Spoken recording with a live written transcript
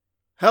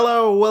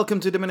Hello, welcome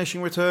to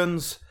Diminishing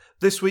Returns.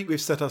 This week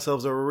we've set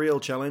ourselves a real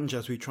challenge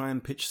as we try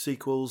and pitch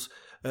sequels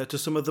to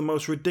some of the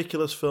most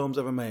ridiculous films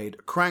ever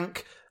made.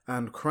 Crank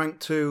and Crank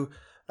 2.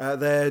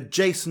 They're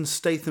Jason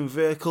Statham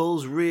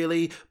vehicles,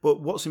 really,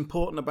 but what's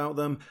important about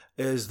them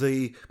is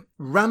the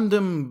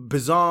random,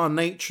 bizarre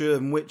nature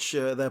in which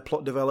their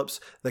plot develops,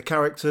 their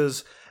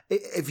characters.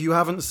 If you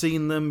haven't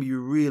seen them,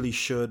 you really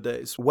should.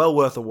 It's well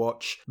worth a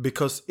watch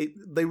because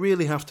they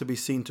really have to be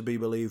seen to be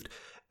believed.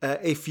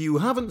 If you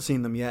haven't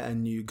seen them yet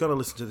and you've got to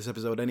listen to this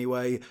episode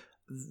anyway,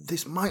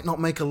 this might not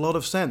make a lot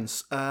of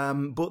sense,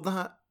 but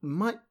that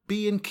might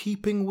be in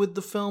keeping with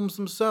the films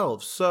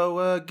themselves.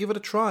 So give it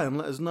a try and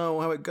let us know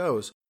how it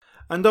goes.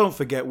 And don't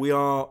forget, we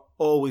are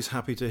always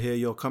happy to hear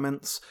your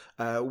comments.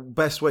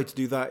 Best way to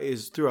do that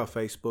is through our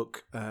Facebook.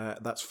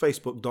 That's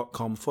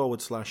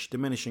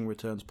facebook.com/Diminishing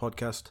Returns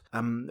podcast.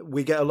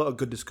 We get a lot of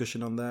good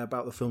discussion on there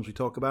about the films we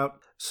talk about.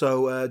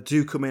 So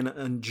do come in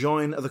and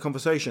join the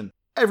conversation.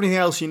 Everything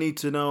else you need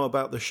to know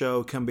about the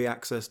show can be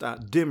accessed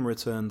at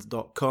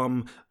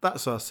dimreturns.com.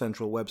 That's our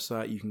central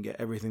website. You can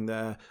get everything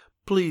there.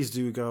 Please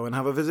do go and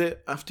have a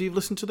visit after you've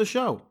listened to the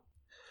show.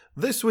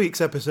 This week's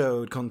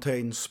episode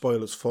contains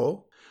spoilers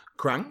for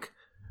Crank,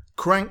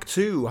 Crank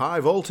 2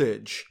 High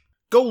Voltage,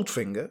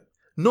 Goldfinger,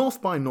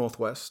 North by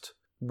Northwest,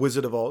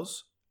 Wizard of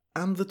Oz,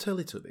 and the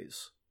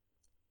Teletubbies.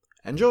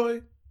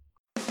 Enjoy!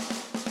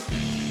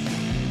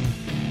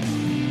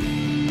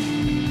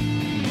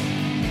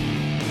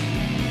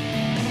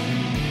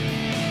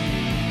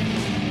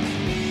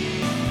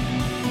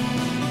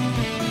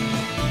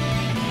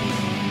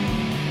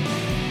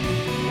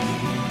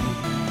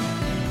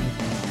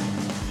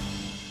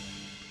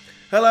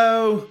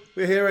 Hello,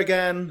 we're here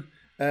again.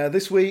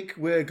 This week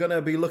we're going to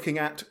be looking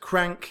at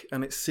Crank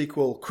and its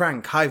sequel,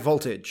 Crank High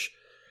Voltage.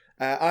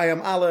 I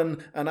am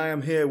Alan and I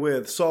am here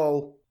with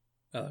Saul.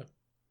 Hello.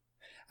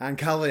 And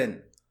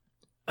Calvin.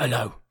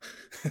 Hello.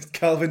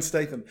 Calvin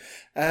Statham.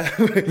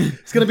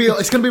 It's going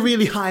to be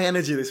really high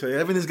energy this week.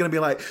 Everything's going to be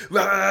like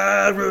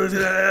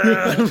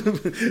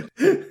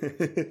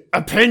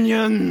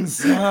opinions.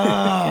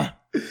 So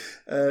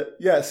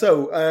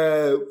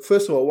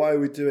first of all, why are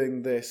we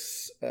doing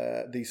these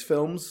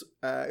films?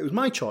 It was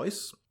my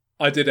choice.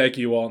 I did egg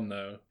you on,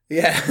 though.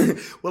 Yeah,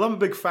 well, I'm a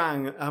big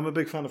fan. I'm a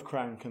big fan of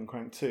Crank and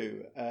Crank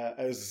 2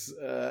 as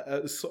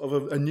sort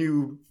of a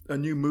new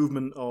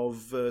movement of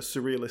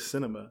surrealist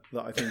cinema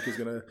that I think is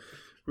going to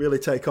really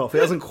take off. It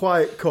hasn't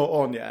quite caught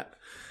on yet,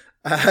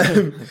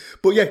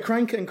 but yeah,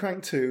 Crank and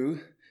Crank 2,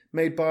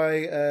 made by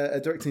a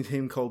directing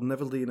team called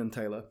Neveldine and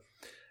Taylor,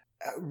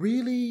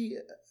 really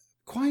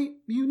quite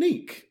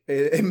unique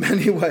in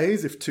many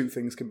ways. If two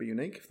things can be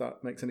unique, if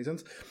that makes any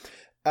sense.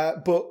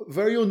 But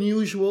very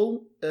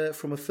unusual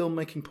from a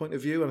filmmaking point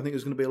of view, and I think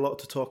there's going to be a lot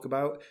to talk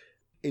about.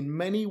 In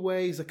many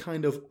ways, a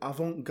kind of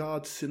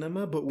avant-garde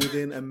cinema, but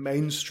within a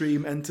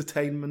mainstream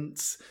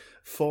entertainment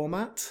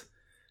format.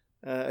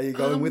 Are you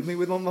going with me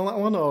on that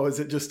one, or is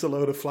it just a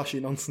load of flashy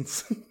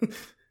nonsense?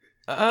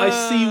 I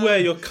see where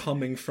you're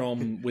coming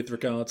from with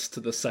regards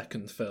to the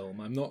second film.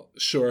 I'm not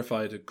sure if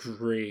I'd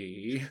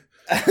agree.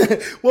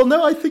 Well,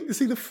 no, I think,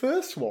 see, the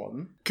first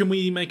one... Can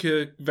we make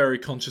a very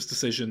conscious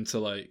decision to,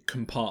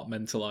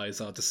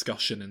 compartmentalize our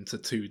discussion into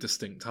two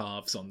distinct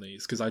halves on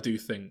these? Because I do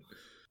think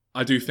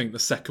the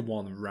second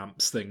one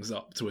ramps things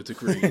up to a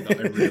degree that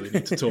I really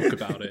need to talk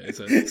about it as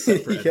a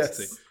separate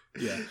entity.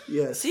 Yeah.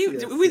 Yes. See,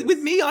 yes, with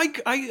me,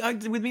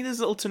 with me,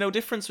 there's little to no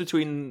difference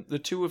between the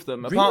two of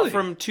them. Apart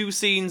from two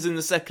scenes in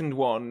the second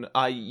one,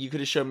 you could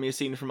have shown me a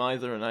scene from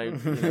either, and I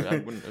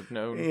wouldn't have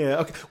known. Yeah.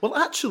 Okay. Well,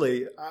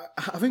 actually,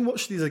 having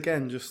watched these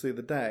again just the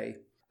other day,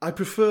 I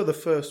prefer the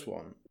first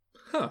one.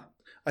 Huh.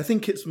 I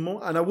think it's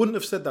more, and I wouldn't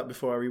have said that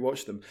before I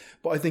rewatched them,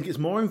 but I think it's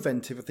more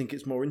inventive. I think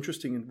it's more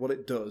interesting in what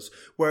it does.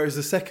 Whereas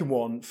the second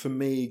one, for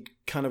me,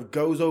 kind of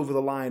goes over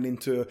the line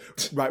into,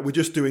 right, we're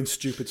just doing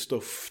stupid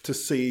stuff to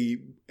see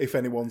if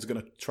anyone's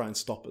going to try and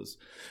stop us.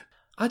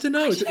 I don't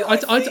know.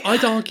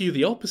 I'd argue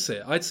the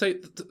opposite. I'd say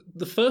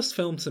the first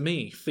film to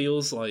me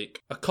feels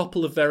like a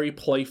couple of very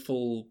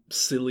playful,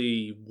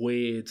 silly,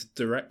 weird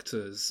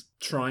directors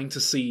trying to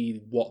see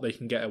what they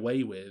can get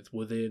away with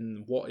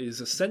within what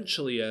is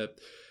essentially a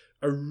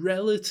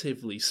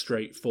relatively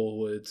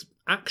straightforward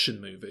action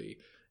movie.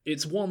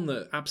 It's one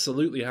that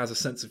absolutely has a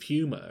sense of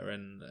humour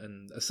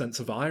and a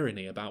sense of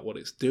irony about what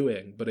it's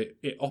doing, but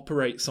it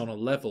operates on a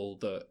level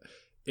that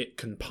it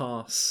can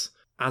pass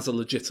as a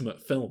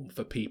legitimate film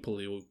for people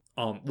who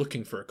aren't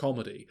looking for a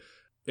comedy.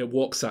 It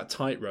walks that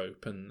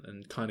tightrope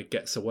and kind of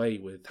gets away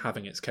with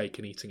having its cake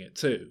and eating it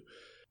too.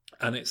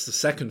 And it's the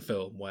second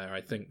film where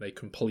I think they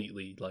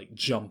completely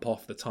jump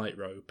off the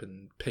tightrope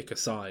and pick a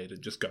side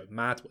and just go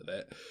mad with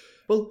it.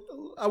 Well,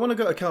 I want to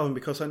go to Calvin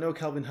because I know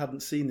Calvin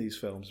hadn't seen these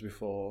films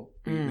before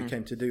we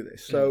came to do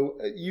this. So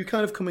you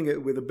kind of coming at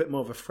it with a bit more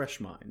of a fresh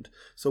mind.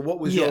 So what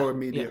was your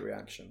immediate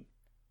reaction?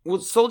 Well,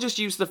 Saul just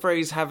used the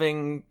phrase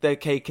having their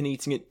cake and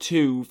eating it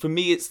too. For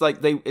me, it's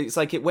like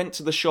it went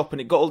to the shop and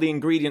it got all the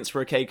ingredients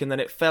for a cake, and then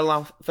it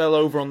fell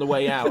over on the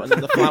way out, and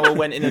then the flour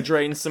went in a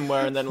drain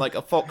somewhere, and then like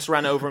a fox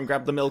ran over and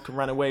grabbed the milk and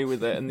ran away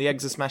with it, and the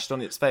eggs are smashed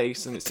on its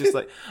face, and it's just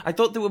like, I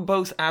thought they were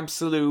both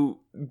absolute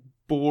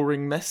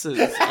boring messes.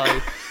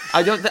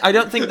 I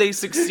don't think they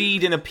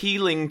succeed in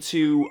appealing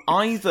to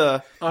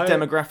either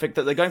demographic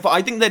that they're going for.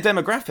 I think their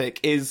demographic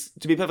is,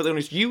 to be perfectly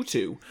honest, you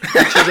two,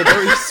 which is a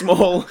very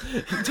small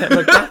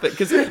demographic,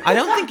 because I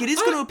don't think it is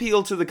going to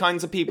appeal to the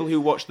kinds of people who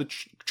watch the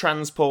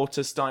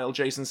Transporter-style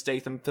Jason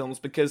Statham films,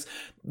 because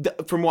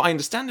from what I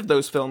understand of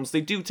those films,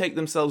 they do take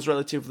themselves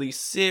relatively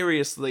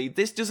seriously.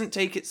 This doesn't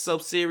take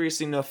itself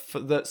serious enough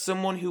that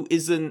someone who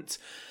isn't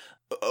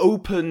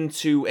open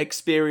to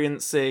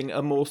experiencing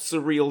a more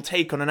surreal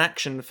take on an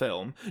action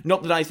film.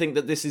 Not that I think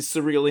that this is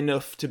surreal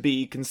enough to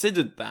be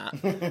considered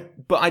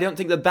that, but I don't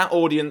think that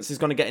audience is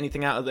going to get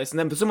anything out of this. And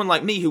then for someone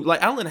like me, who,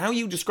 like Alan, how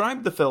you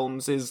describe the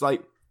films is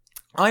like,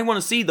 I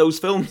want to see those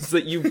films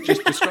that you've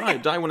just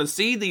described. I want to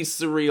see these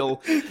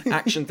surreal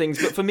action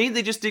things. But for me,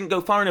 they just didn't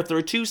go far enough. There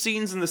are 2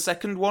 scenes in the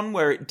second one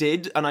where it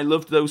did, and I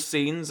loved those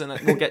scenes, and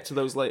we'll get to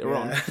those later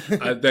on.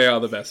 They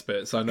are the best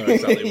bits. I know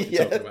exactly what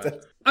you're talking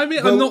about. I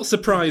mean, I'm not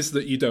surprised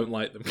that you don't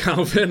like them,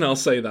 Calvin. I'll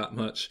say that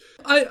much.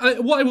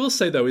 What I will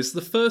say, though, is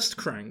the first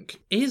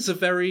Crank is a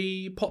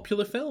very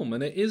popular film,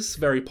 and it is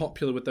very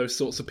popular with those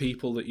sorts of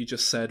people that you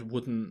just said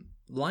wouldn't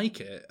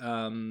like it.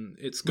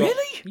 It's got,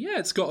 really? Yeah,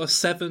 it's got a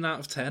 7 out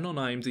of 10 on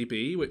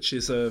IMDb, which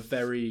is a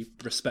very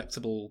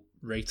respectable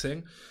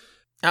rating.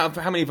 Out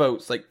of how many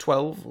votes? Like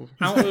 12?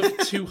 Out of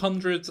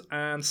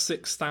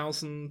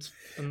 206,000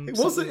 It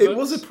was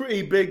a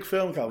pretty big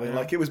film, Calvin. Yeah.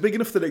 Like, it was big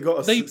enough that it got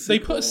a sequel. They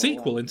put a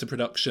sequel into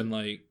production,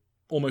 like,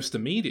 almost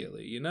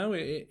immediately, you know?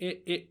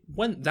 It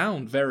went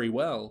down very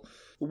well.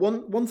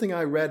 One thing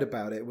I read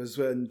about it was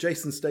when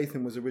Jason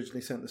Statham was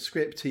originally sent the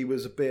script, he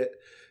was a bit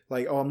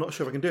like, I'm not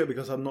sure if I can do it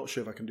because I'm not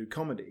sure if I can do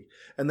comedy.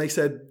 And they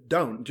said,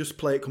 don't, just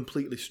play it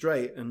completely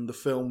straight and the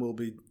film will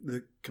be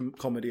the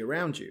comedy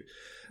around you.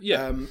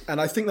 Yeah.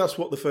 And I think that's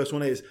what the first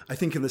one is. I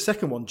think in the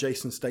second one,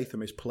 Jason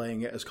Statham is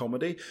playing it as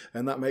comedy,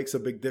 and that makes a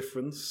big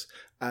difference.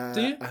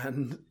 Do you?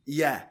 And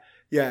yeah,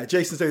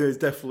 Jason Statham is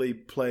definitely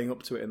playing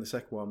up to it in the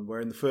second one, where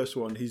in the first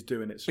one, he's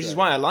doing it straight. Which is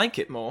why I like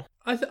it more.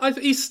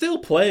 He's still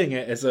playing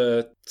it as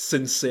a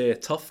sincere,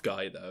 tough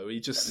guy, though. He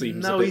just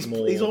seems a bit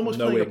more he's almost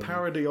knowing. playing a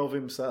parody of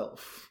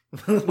himself.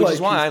 Which like, is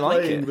why I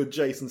like it. The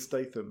Jason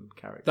Statham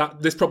character.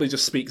 This probably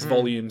just speaks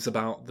volumes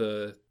about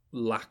the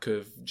lack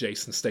of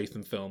Jason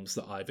Statham films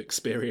that I've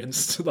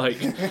experienced. Like,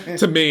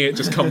 to me, it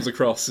just comes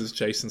across as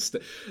Jason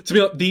Statham. To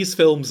me, like, these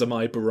films are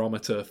my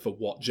barometer for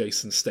what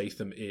Jason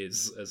Statham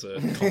is as a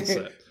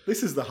concept.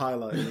 This is the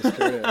highlight of his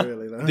career,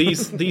 really. Though.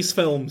 These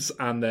films,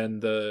 and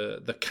then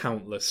the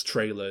countless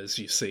trailers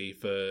you see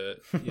for,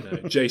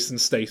 Jason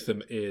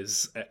Statham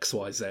is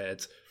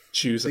XYZ.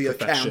 Choose a the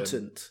profession.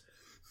 Accountant.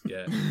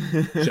 Yeah,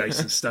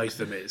 Jason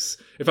Statham is.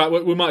 In fact,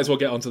 we might as well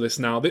get onto this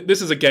now.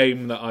 This is a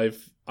game that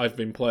I've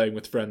been playing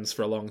with friends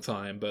for a long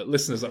time, but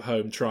listeners at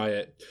home, try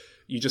it.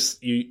 You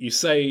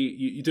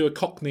do a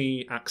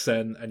Cockney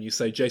accent and you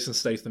say Jason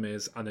Statham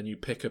is, and then you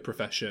pick a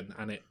profession,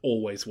 and it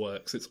always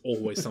works. It's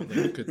always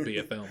something that could be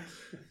a film.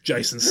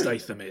 Jason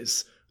Statham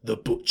is the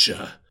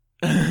butcher,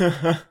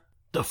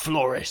 the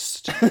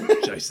florist.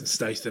 Jason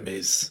Statham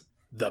is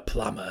the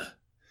plumber.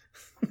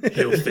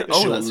 He'll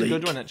fix your that's leak. A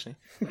good one, actually.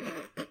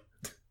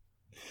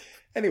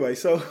 Anyway,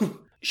 so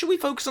should we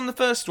focus on the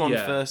first one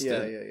first?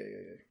 Yeah.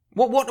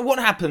 What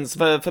happens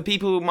for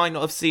people who might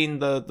not have seen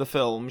the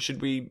film? Should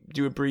we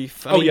do a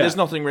brief? I mean, there's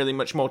nothing really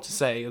much more to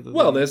say.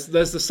 There's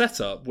the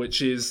setup,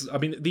 which is, I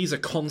mean, these are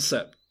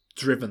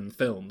concept-driven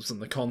films,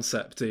 and the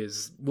concept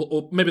is,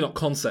 or maybe not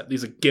concept.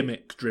 These are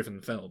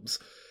gimmick-driven films.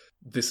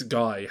 This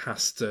guy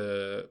has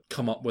to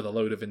come up with a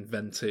load of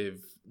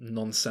inventive,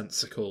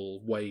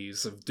 nonsensical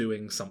ways of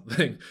doing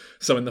something.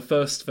 So in the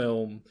first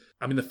film,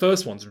 I mean, the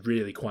first one's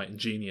really quite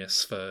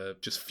ingenious for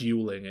just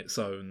fueling its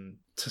own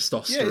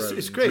testosterone.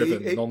 It's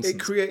great.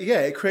 Nonsense.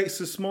 It creates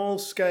a small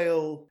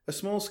scale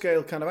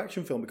kind of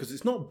action film, because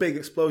it's not big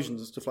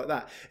explosions and stuff like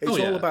that. It's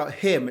all about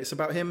him. It's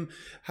about him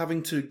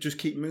having to just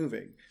keep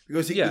moving,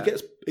 because he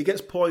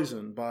gets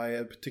poisoned by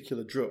a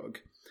particular drug.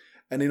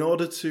 And in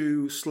order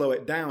to slow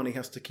it down, he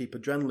has to keep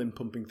adrenaline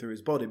pumping through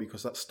his body,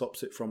 because that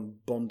stops it from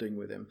bonding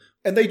with him.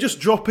 And they just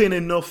drop in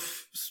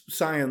enough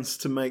science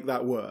to make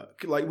that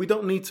work. Like, we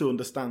don't need to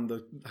understand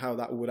how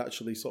that would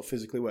actually sort of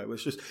physically work.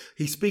 It's just,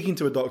 he's speaking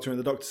to a doctor, and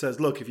the doctor says,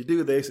 look, if you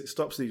do this, it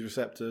stops these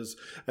receptors,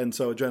 and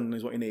so adrenaline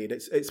is what you need.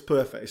 It's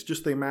perfect. It's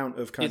just the amount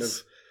of kind of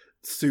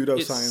pseudoscience to make it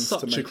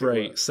work. It's such a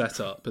great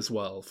setup as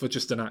well for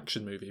just an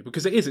action movie,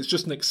 because it's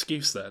just an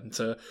excuse then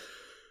to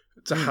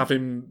have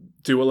him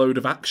do a load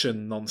of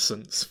action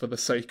nonsense for the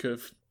sake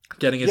of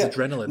getting his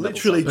adrenaline literally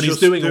levels up. And just he's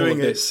doing all of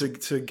this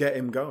to get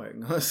him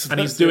going. And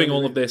he's doing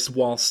all of this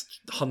whilst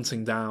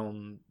hunting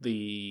down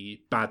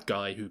the bad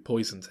guy who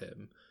poisoned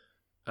him.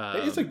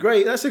 That's a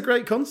great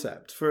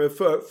concept for an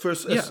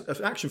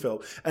action film,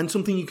 and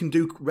something you can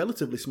do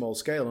relatively small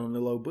scale on a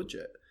low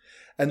budget.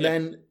 And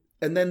then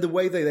And then the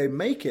way they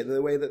make it,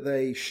 the way that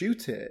they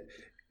shoot it,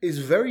 is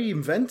very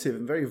inventive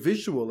and very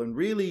visual and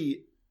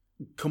really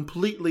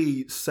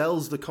completely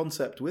sells the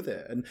concept with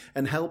it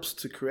and helps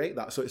to create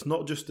that. So it's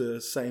not just a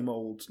same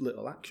old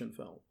little action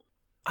film.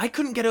 I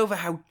couldn't get over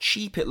how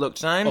cheap it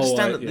looked. And I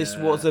understand that this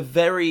was a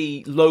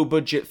very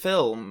low-budget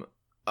film.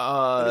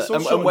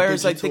 And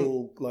whereas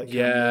digital, I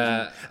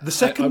think... the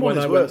second one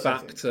is worse,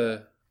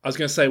 I was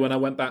going to say, when I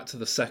went back to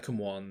the second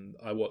one,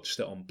 I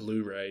watched it on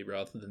Blu-ray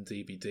rather than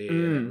DVD,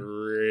 and it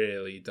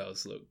really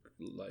does look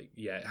like,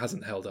 it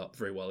hasn't held up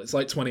very well. It's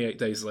like 28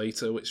 Days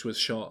Later, which was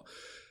shot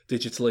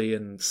digitally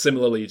and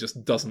similarly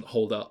just doesn't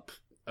hold up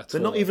at all.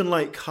 They're not even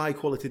like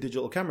high-quality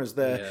digital cameras.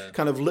 They're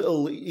kind of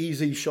little,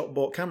 easy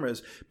shot-bought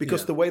cameras,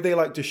 because the way they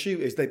like to shoot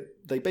is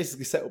they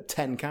basically set up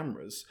 10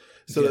 cameras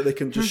so that they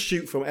can just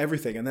shoot from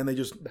everything, and then they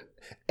just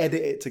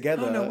edit it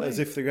together as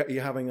if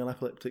you're having an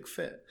epileptic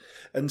fit.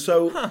 And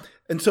so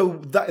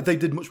that they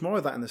did much more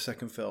of that in the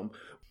second film.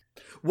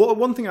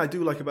 One thing I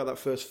do like about that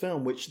first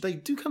film, which they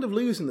do kind of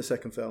lose in the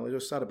second film, I'm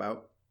just sad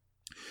about,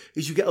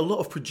 is you get a lot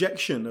of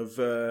projection of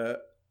other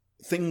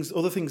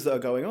things that are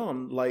going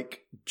on,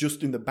 like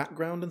just in the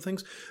background and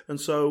things.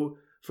 And so,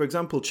 for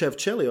example, Chev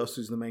Chelios,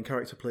 who's the main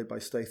character played by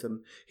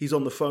Statham, he's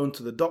on the phone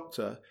to the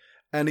doctor,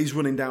 and he's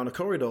running down a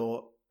corridor,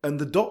 and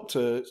the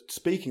doctor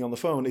speaking on the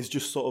phone is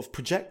just sort of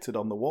projected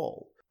on the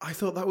wall. I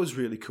thought that was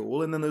really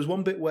cool. And then there's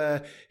one bit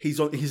where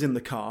he's in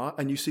the car,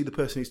 and you see the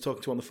person he's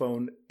talking to on the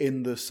phone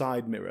in the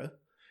side mirror,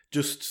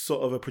 just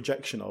sort of a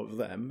projection of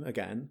them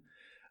again.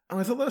 And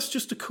I thought that's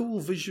just a cool,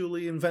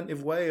 visually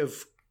inventive way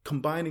of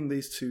combining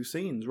these two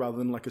scenes rather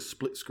than like a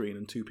split screen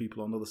and two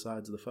people on the other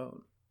sides of the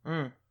phone.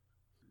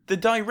 The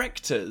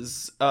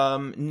directors,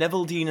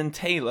 Neville Dean and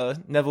Taylor,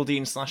 Neville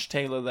Dean /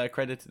 Taylor, they're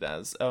credited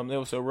as. They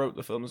also wrote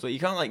the films, but you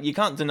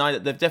can't deny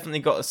that they've definitely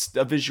got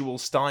a visual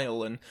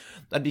style, and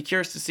I'd be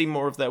curious to see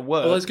more of their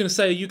work. Well, I was going to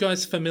say, are you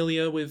guys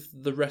familiar with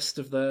the rest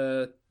of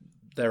their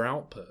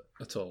output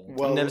at all?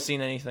 Well, I've never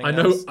seen anything. I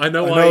know.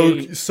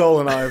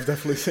 Sol and I have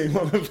definitely seen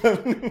one of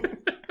them.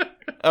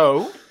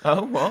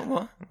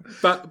 What?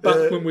 Back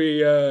when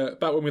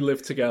we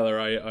lived together,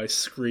 I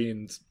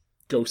screened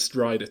Ghost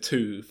Rider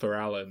 2 for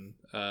Alan,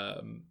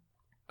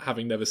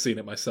 having never seen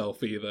it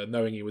myself either,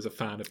 knowing he was a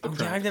fan of the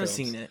Crank I've never films.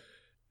 seen it.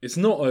 It's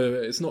not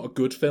a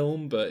good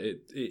film, but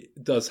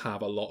it does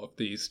have a lot of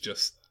these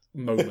just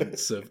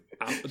moments of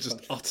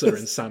just utter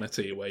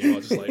insanity where you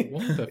are just like,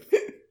 what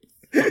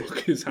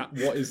the fuck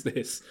what is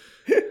this?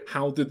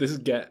 How did this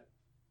get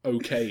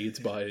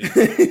okayed by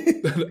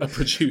a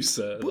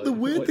producer? But the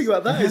weird thing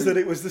about that is that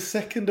it was the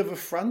second of a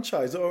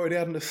franchise that already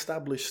had an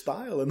established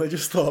style, and they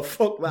just thought,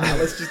 fuck that,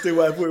 let's just do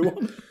whatever we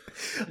want.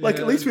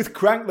 At least with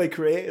Crank, they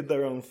created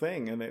their own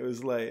thing, and it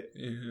was like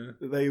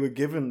they were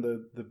given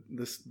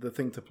the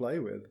thing to play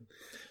with.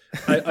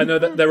 I know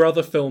that their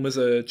other film as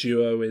a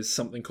duo is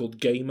something called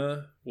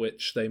Gamer,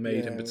 which they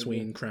made in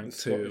between Crank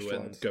 2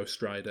 and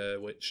Ghost Rider,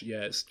 which,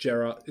 it's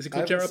Gerard... Is it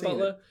called Gerard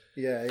Butler?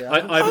 Yeah.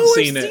 I haven't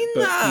seen it,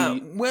 but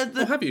that. Where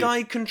the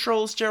guy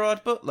controls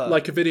Gerard Butler.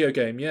 Like a video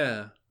game,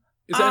 yeah.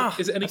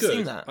 Is it any good? I've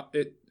seen that.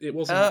 It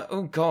wasn't...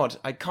 oh, God.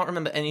 I can't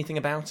remember anything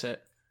about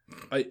it.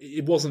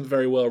 It wasn't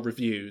very well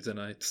reviewed, and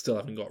I still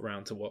haven't got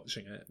around to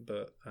watching it,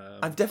 but...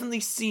 I've definitely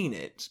seen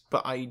it,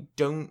 but I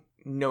don't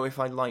know if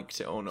I liked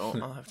it or not.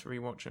 I'll have to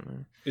rewatch it.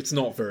 It's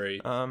not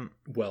very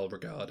well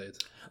regarded.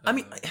 I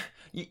mean,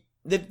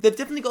 they've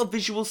definitely got a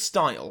visual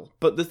style,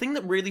 but the thing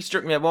that really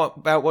struck me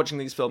about watching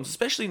these films,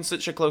 especially in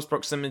such a close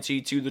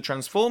proximity to the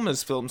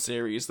Transformers film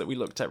series that we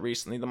looked at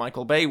recently, the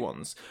Michael Bay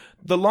ones,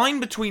 the line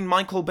between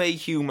Michael Bay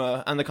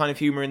humour and the kind of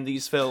humour in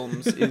these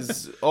films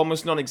is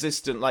almost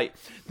non-existent. Like,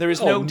 there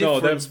is no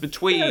difference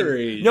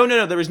between...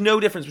 No, there is no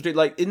difference between...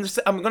 Like,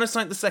 I'm going to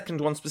cite the second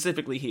one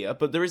specifically here,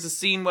 but there is a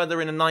scene where they're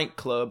in a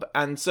nightclub,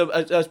 and so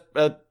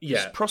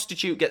a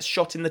prostitute gets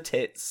shot in the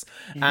tits,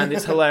 and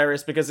it's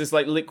hilarious because this,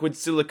 like, liquid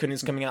silicone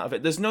is coming out of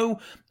it. There's no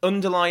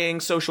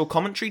underlying social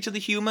commentary to the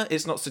humour.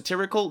 It's not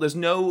satirical. There's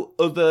no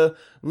other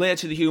layer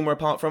to the humour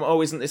apart from,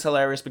 isn't this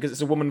hilarious because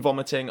it's a woman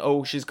vomiting.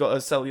 She's got a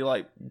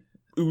cellulite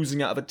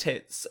oozing out of her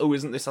tits.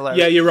 Isn't this hilarious?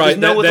 Yeah, you're right.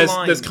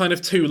 There's kind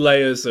of two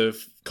layers of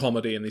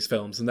comedy in these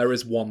films, and there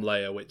is one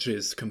layer which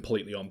is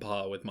completely on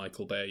par with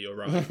Michael Bay. You're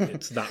right.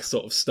 It's that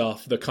sort of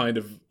stuff, the kind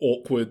of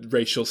awkward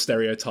racial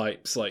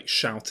stereotypes, like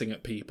shouting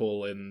at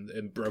people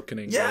in broken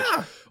English.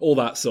 Yeah. All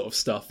that sort of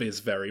stuff is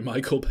very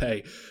Michael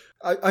Bay.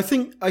 I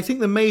think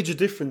the major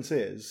difference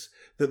is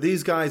that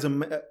these guys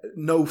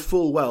know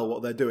full well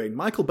what they're doing.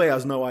 Michael Bay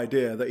has no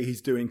idea that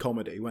he's doing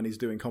comedy when he's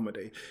doing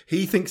comedy.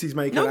 He thinks he's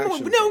making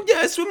action.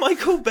 Yes, when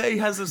Michael Bay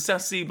has a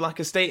sassy black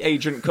estate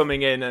agent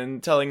coming in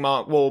and telling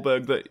Mark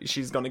Wahlberg that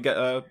she's going to get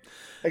a...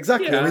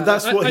 Exactly. Yeah, I mean,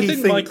 that's what he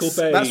thinks. Michael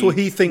Bay that's what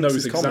he thinks knows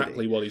is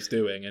exactly what he's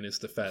doing in his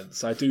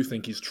defense. I do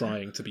think he's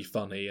trying to be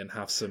funny and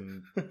have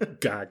some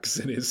gags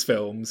in his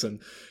films. And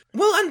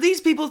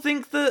these people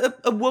think that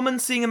a woman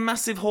seeing a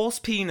massive horse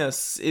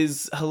penis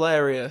is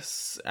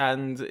hilarious.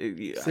 And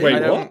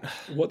wait,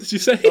 what did you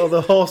say? Oh,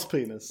 the horse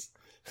penis.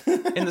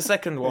 In the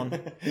second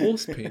one.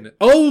 Horse penis.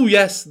 Oh,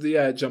 yes.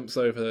 Yeah, it jumps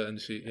over and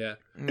she, yeah.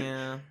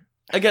 Yeah.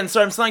 Again,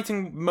 so I'm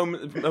citing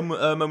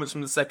moments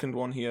from the second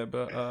one here,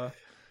 but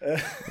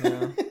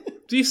yeah.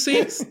 Do you see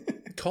its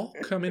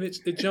cock? I mean,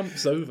 it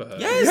jumps over her.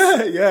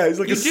 Yes! Yeah, it's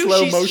like a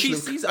slow motion.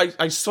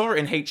 I saw it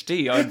in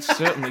HD. I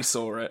certainly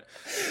saw it.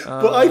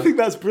 But I think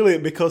that's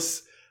brilliant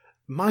because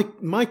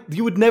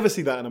you would never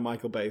see that in a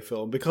Michael Bay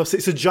film because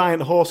it's a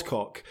giant horse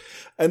cock,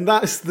 and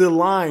that's the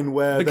line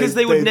where because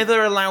they would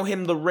never allow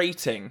him the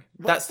rating.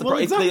 That's the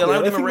problem. Exactly. If they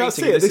allowed him a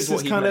rating, this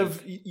is kind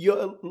of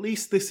at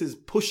least this is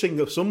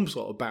pushing some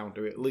sort of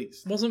boundary. At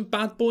least wasn't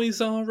Bad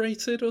Boys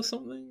R-rated or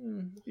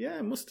something? Yeah,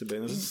 it must have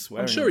been.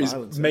 I'm sure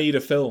he's made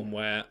a film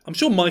where I'm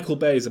sure Michael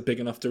Bay is a big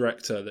enough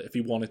director that if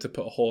he wanted to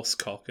put a horse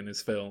cock in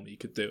his film, he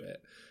could do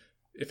it.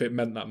 If it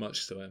meant that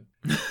much to him,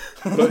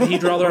 but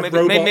he'd rather have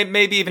robot.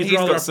 Maybe even he's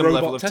got some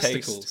level of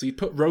testicles. taste. He'd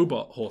put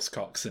robot horse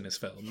cocks in his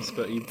films,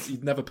 but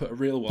he'd never put a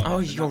real one. Oh,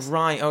 you're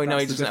right. Oh no,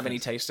 he doesn't have any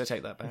taste. I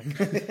take that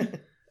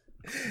back.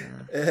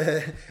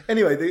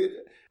 Anyway,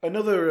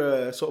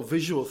 another sort of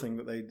visual thing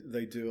that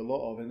they do a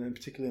lot of, and in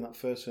particular in that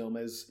first film,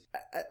 is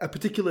a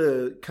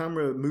particular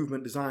camera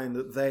movement design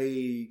that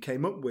they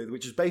came up with,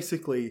 which is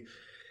basically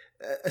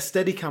a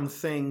Steadicam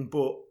thing,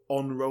 but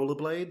on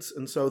rollerblades,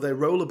 and so they're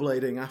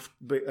rollerblading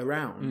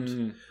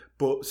around,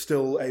 but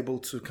still able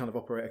to kind of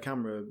operate a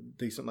camera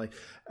decently.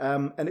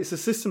 And it's a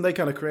system they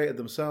kind of created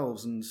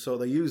themselves, and so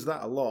they use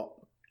that a lot.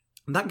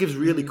 And that gives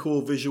really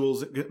cool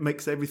visuals. It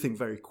makes everything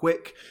very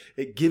quick.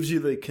 It gives you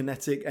the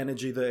kinetic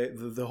energy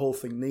that the whole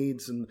thing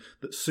needs, and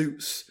that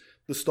suits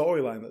the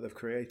storyline that they've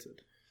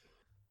created.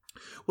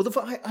 Well,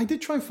 I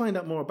did try and find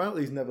out more about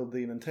these Neville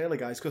Dean and Taylor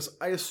guys because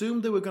I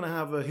assumed they were going to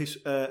have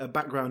a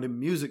background in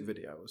music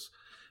videos.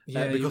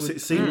 Because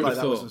it seemed like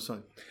that was the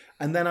song.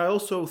 And then I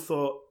also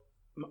thought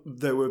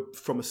they were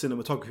from a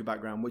cinematography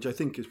background, which I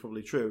think is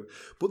probably true.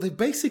 But they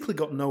basically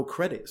got no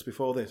credits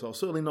before this, or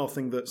certainly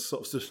nothing that's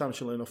sort of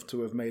substantial enough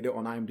to have made it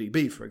on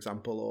IMDb, for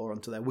example, or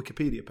onto their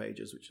Wikipedia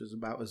pages, which is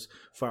about as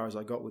far as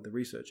I got with the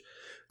research.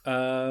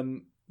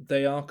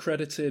 They are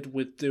credited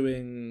with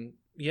doing...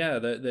 Yeah,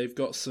 they've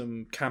got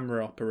some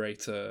camera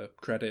operator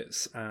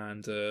credits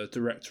and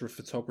director of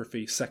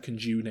photography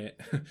second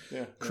unit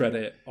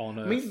credit on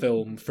a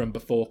film from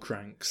before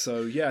Crank.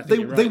 So yeah, I think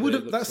you're right. They would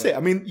have. That's it. I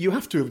mean, you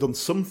have to have done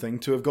something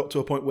to have got to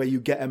a point where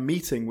you get a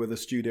meeting with a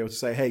studio to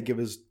say, "Hey, give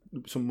us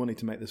some money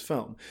to make this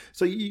film."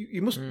 So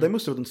you must. They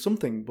must have done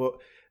something, but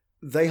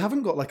they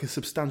haven't got like a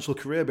substantial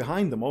career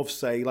behind them of,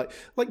 say, like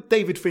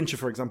David Fincher,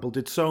 for example,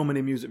 did so many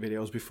music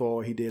videos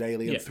before he did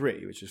Alien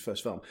 3, which is his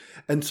first film.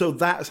 And so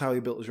that's how he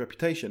built his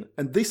reputation.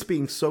 And this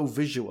being so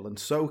visual and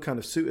so kind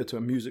of suited to a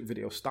music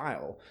video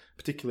style,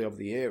 particularly of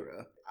the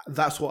era,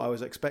 that's what I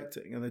was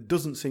expecting. And it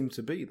doesn't seem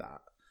to be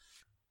that.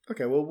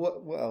 Okay, well,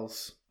 what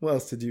else? What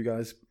else did you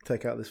guys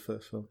take out of this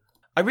first film?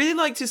 I really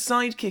liked his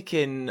sidekick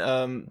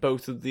in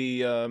both of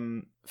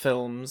the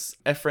films,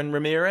 Efren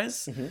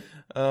Ramirez,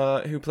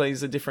 who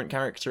plays a different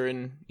character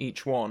in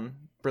each one,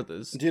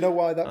 Brothers. Do you know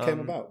why that came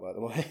about, by the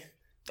way?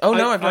 Oh,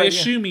 no, I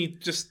assume he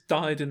just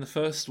died in the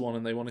first one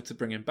and they wanted to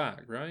bring him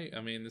back, right?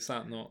 I mean, is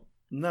that not...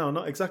 No,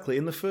 not exactly.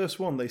 In the first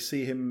one, you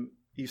see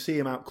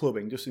him out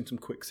clubbing, just in some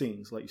quick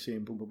scenes, like you see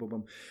him boom, boom, boom,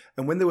 boom.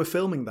 And when they were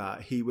filming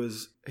that,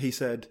 he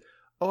said,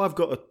 "Oh, I've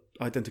got an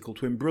identical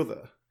twin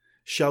brother.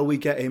 Shall we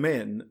get him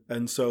in?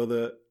 And so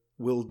that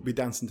we'll be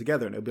dancing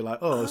together." And it'll be like,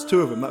 "Oh, there's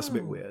two of them. That's a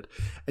bit weird."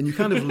 And you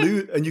kind of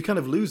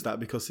lose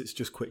that because it's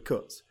just quick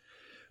cuts.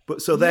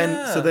 But so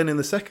then in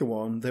the second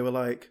one, they were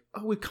like,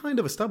 "Oh, we've kind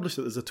of established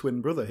that there's a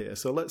twin brother here,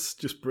 so let's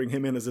just bring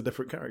him in as a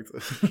different character."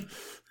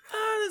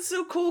 That's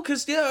so cool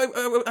because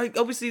I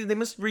obviously they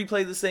must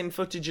replay the same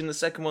footage in the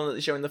second one that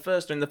they show in the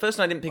first one. In the first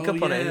one, I didn't pick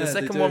up on it. In the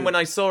second one, when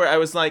I saw it, I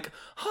was like,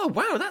 "Oh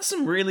wow, that's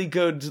some really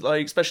good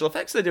like special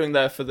effects they're doing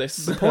there for this."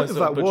 The point of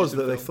that was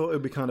that they thought it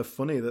would be kind of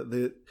funny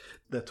that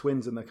they're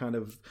twins and they're kind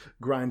of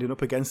grinding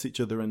up against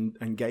each other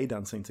and gay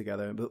dancing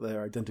together, but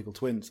they're identical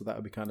twins, so that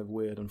would be kind of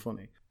weird and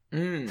funny.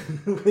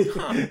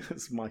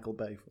 It's Michael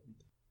Bay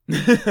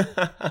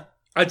film.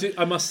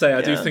 I must say,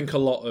 I do think a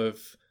lot of...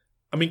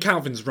 I mean,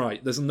 Calvin's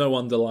right. There's no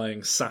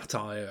underlying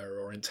satire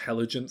or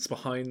intelligence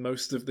behind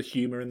most of the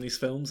humour in these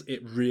films.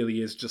 It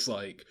really is just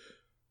like,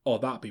 oh,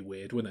 that'd be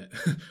weird, wouldn't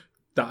it?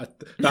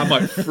 that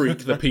might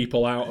freak the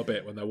people out a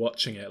bit when they're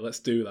watching it. Let's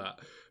do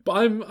that. But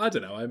I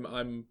don't know.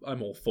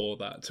 I'm all for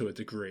that to a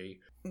degree.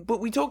 But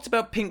we talked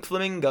about Pink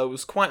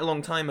Flamingos quite a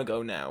long time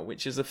ago now,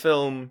 which is a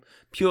film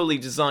purely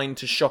designed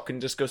to shock and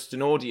disgust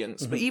an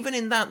audience. But even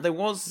in that, there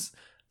was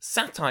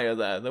satire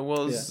there. There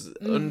was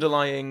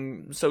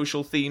underlying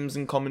social themes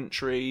and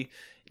commentary.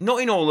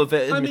 Not in all of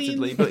it,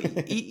 admittedly,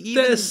 but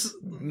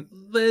even...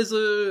 there's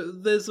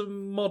a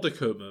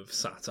modicum of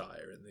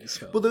satire in these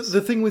films. Well,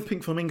 the thing with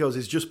Pink Flamingos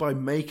is just by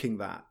making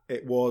that,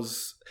 it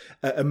was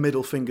a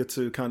middle finger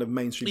to kind of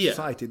mainstream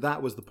society.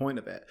 That was the point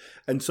of it.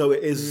 And so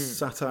it is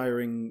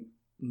satiring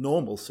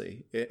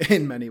normalcy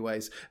in many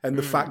ways, and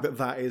the fact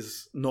that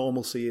is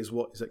normalcy is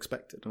what is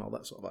expected and all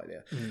that sort of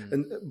idea.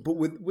 But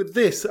with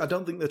this, I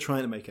don't think they're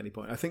trying to make any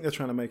point. I think they're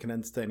trying to make an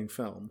entertaining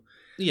film.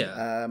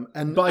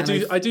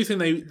 I do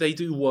think they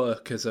do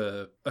work as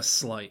a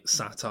slight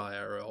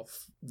satire of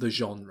the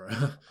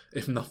genre,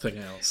 if nothing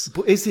else.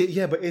 But is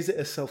it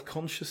a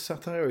self-conscious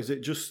satire, or is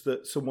it just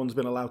that someone's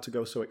been allowed to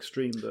go so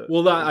extreme that...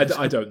 Well, that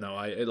I don't know.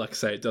 Like I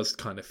say, it does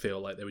kind of feel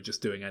like they were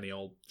just doing any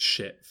old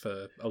shit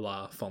for a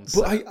laugh on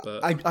set.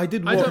 But I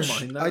did I don't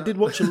watch. mind that. I did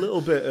watch a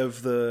little bit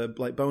of the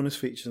like bonus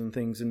features and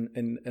things in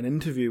an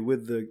interview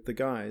with the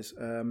guys,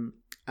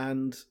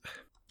 and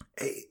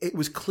it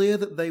was clear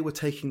that they were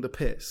taking the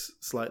piss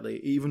slightly,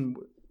 even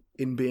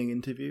in being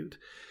interviewed.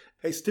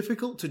 It's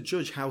difficult to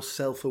judge how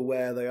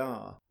self-aware they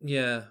are.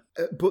 Yeah.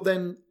 But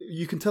then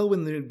you can tell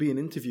when they're being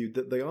interviewed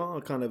that they are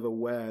kind of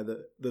aware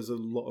that there's a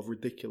lot of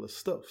ridiculous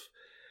stuff.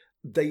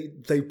 They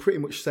pretty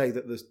much say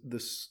that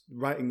this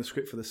writing the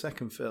script for the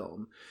second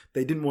film,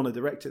 they didn't want to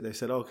direct it. They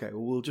said, okay,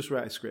 well, we'll just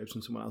write a script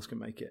and someone else can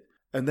make it.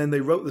 And then they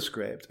wrote the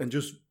script and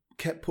just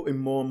kept putting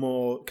more and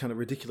more kind of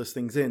ridiculous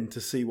things in to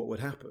see what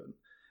would happen.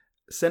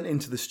 Sent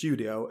into the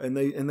studio, and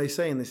they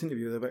say in this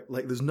interview, they're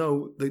like,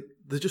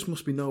 there just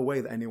must be no way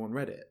that anyone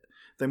read it.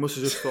 They must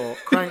have just thought,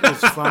 Crank was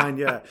fine,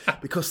 yeah,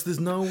 because there's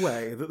no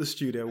way that the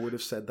studio would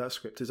have said that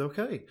script is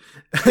okay.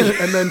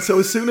 And then, so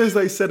as soon as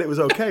they said it was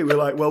okay, we're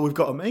like, well, we've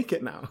got to make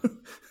it now.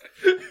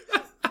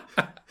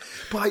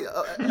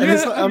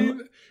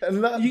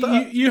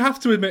 You have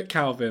to admit,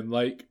 Calvin,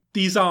 like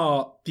these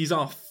are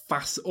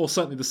or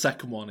certainly the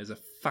second one is a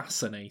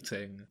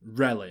fascinating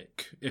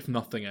relic, if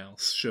nothing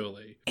else.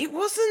 Surely it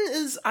wasn't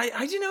as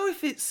I don't know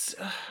if it's.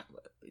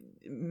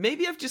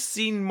 Maybe I've just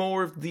seen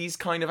more of these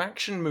kind of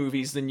action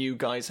movies than you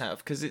guys have,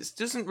 because it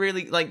doesn't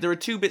really, like, there are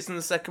two bits in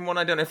the second one.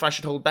 I don't know if I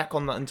should hold back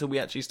on that until we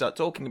actually start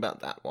talking about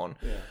that one.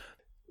 Yeah.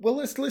 Well,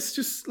 let's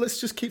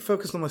just keep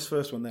focused on this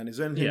first one then. Is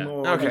there anything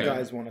more you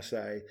guys want to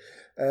say?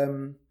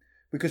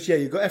 Because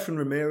you've got Efren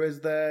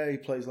Ramirez there. He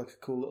plays like a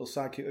cool little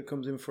sidekick that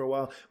comes in for a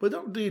while, but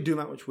don't do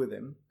that much with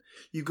him.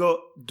 You've got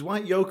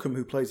Dwight Yoakam,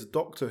 who plays a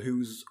doctor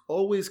who's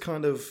always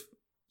kind of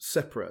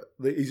separate.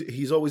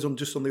 He's always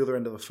just on the other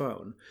end of the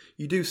phone.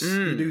 You do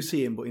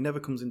see him, but he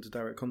never comes into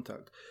direct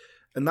contact.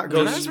 And that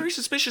goes. I was very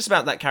suspicious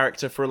about that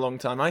character for a long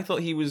time. I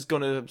thought he was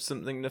gonna have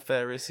something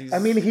nefarious. He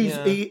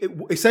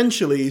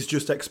essentially he's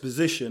just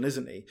exposition,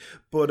 isn't he?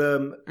 But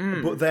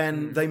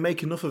then they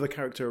make enough of a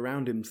character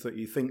around him so that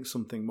you think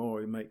something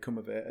more might come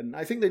of it. And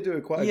I think they do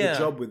quite a good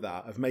job with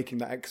that, of making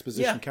that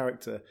exposition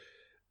character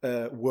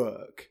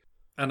work.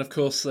 And of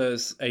course,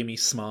 there's Amy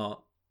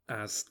Smart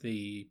as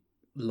the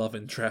love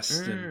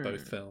interest in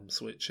both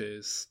films, which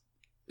is,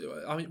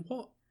 I mean,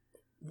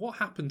 what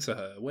happened to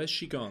her? Where's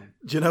she gone?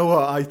 Do you know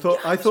what? I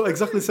thought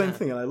exactly the same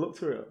thing, and I looked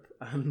her up.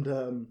 And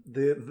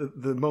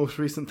the most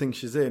recent thing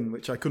she's in,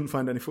 which I couldn't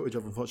find any footage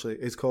of,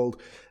 unfortunately, is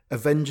called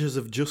Avengers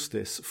of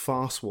Justice: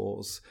 Farce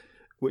Wars,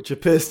 which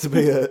appears to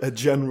be a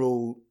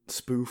general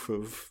spoof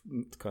of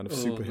kind of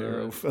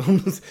superhero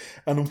films.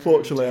 And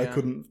unfortunately, I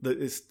couldn't.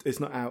 It's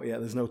not out yet.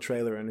 There's no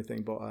trailer or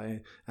anything, but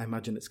I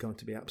imagine it's going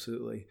to be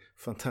absolutely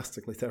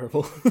fantastically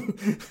terrible.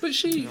 But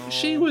she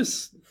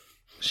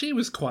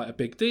was quite a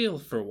big deal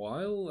for a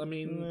while. I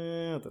mean,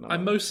 I don't know. I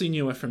mostly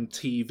knew her from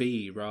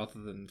TV rather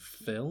than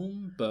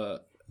film,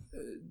 but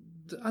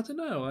I don't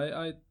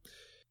know.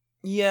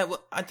 Yeah,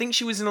 well, I think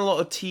she was in a lot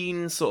of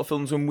teen sort of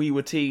films when we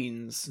were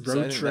teens. Road so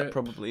I think Trip. that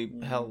probably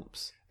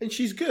helps. And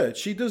she's good.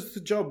 She does the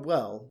job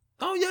well.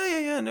 Oh,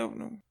 yeah,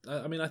 no.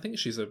 I mean, I think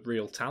she's a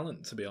real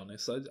talent, to be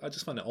honest. I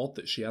just find it odd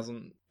that she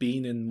hasn't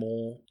been in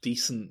more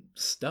decent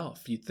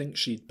stuff. You'd think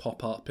she'd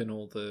pop up in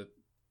all the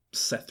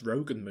Seth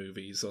Rogen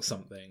movies or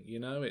something, you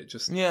know? It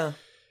just... Yeah.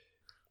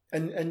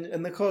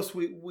 And of course,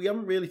 we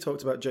haven't really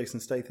talked about Jason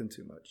Statham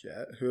too much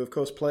yet, who, of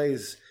course,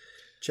 plays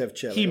Chev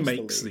Cheli. He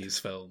makes these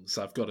films,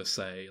 I've got to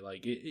say.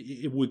 Like,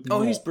 it would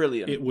not... Oh, he's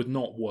brilliant. It would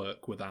not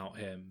work without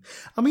him.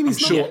 I mean,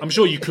 I'm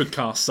sure you could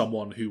cast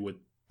someone who would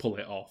pull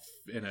it off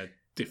in a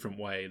different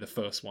way, the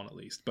first one at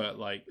least, but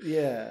like...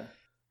 Yeah.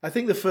 I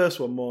think the first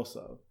one more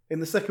so. In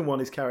the second one,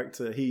 his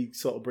character, he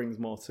sort of brings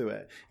more to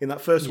it. In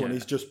that first one,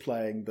 he's just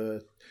playing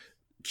the...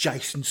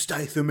 Jason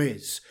Statham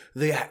is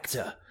the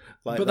actor.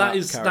 Like, but that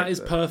is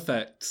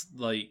perfect.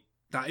 Like,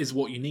 that is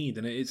what you need,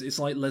 and it's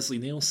like Leslie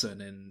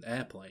Nielsen in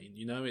Airplane.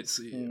 You know,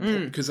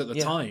 because at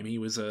the time he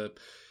was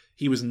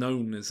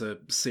known as a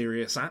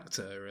serious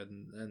actor,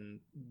 and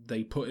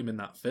they put him in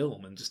that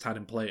film and just had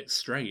him play it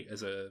straight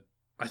as a.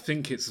 I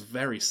think it's a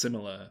very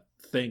similar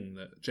thing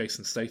that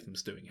Jason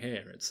Statham's doing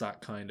here. It's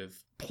that kind of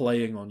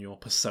playing on your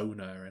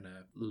persona in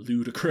a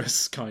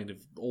ludicrous kind of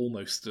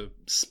almost a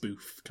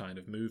spoof kind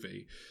of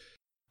movie.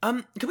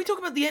 Can we talk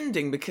about the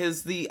ending?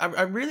 Because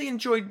I really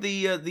enjoyed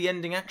the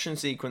ending action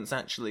sequence.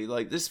 Actually,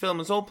 like, this film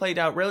is all played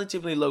out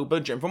relatively low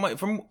budget. And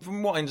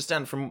from what I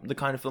understand from the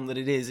kind of film that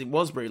it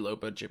was very low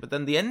budget. But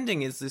then the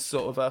ending is this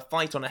sort of a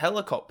fight on a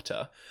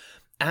helicopter,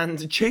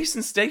 and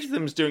Jason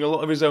Statham's doing a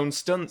lot of his own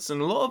stunts,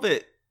 and a lot of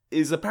it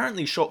is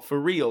apparently shot for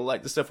real,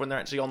 like the stuff when they're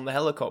actually on the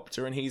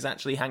helicopter and he's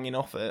actually hanging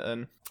off it.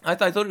 And I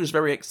thought it was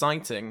very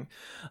exciting.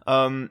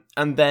 And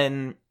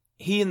then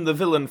he and the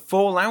villain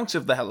fall out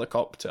of the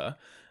helicopter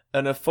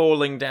and are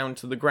falling down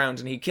to the ground,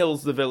 and he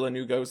kills the villain,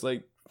 who goes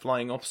like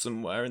flying off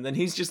somewhere, and then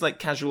he's just like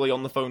casually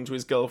on the phone to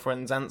his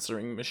girlfriend's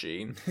answering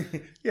machine.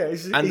 Yeah, And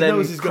he then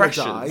knows he's going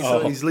to crashes. die,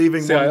 so he's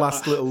leaving one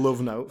last little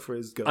love note for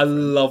his I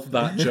girlfriend. love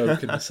that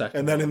joke in the second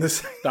And then one. in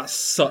the That's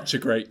such a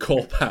great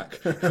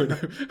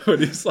callback when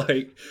he's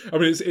like, I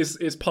mean,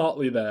 it's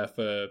partly there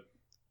for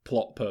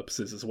plot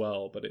purposes as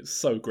well, but it's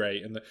so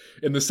great. And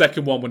in the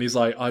second one, when he's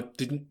like, "I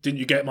didn't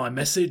you get my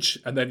message?"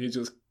 and then you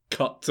just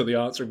cut to the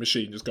answering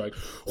machine just going,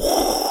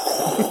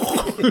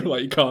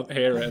 like you can't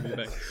hear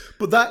anything.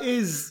 But that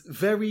is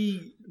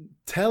very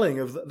telling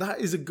of that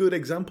is a good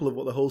example of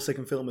what the whole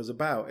second film is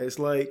about. It's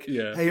like,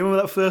 Yeah. hey,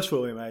 remember that first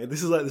film we made?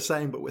 This is like the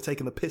same, but we're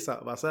taking the piss out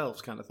of ourselves,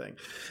 kind of thing.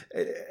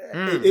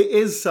 It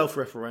is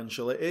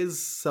self-referential. It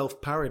is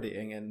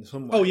self-parodying in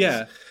some ways. Oh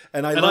yeah,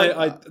 and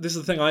I this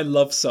is the thing. I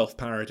love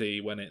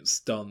self-parody when it's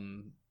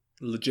done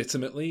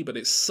legitimately, but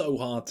it's so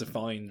hard to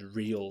find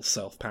real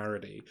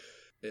self-parody.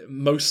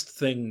 Most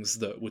things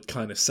that would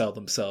kind of sell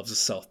themselves as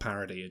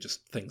self-parody are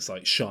just things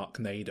like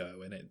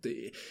Sharknado, and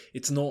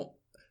it's not.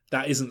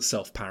 That isn't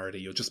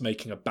self-parody. You're just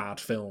making a bad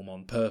film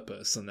on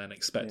purpose and then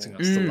expecting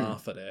us to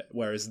laugh at it.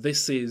 Whereas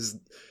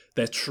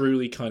they're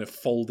truly kind of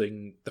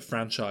folding the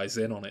franchise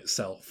in on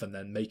itself and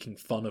then making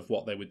fun of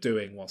what they were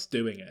doing whilst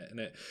doing it.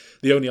 And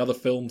the only other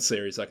film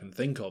series I can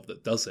think of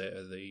that does it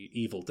are the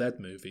Evil Dead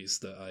movies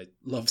that I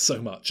love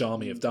so much.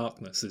 Army of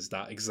Darkness is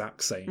that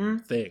exact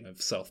same thing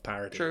of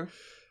self-parody. True.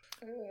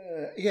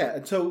 Yeah,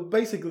 and so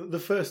basically the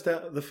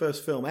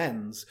first film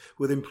ends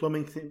with him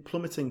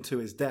plummeting to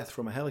his death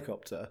from a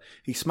helicopter.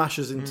 He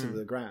smashes into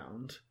the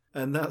ground,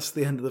 and that's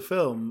the end of the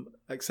film,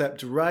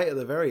 except right at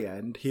the very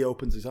end, he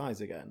opens his eyes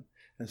again.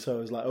 And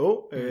so it's like,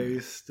 oh,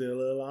 he's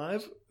still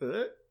alive.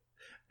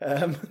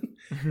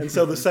 And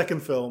so the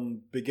second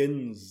film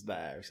begins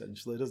there,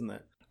 essentially, doesn't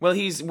it? Well,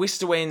 he's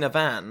whisked away in a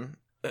van,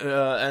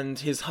 and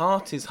his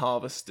heart is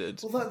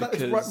harvested. Well, that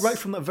is right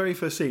from that very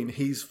first scene.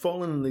 He's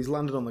fallen and he's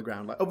landed on the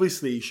ground. Like,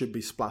 obviously, he should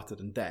be splattered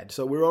and dead.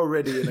 So we're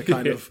already in a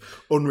kind of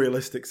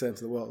unrealistic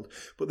sense of the world.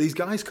 But these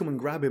guys come and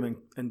grab him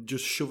and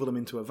just shovel him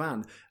into a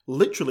van.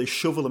 Literally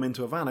shovel him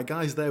into a van. A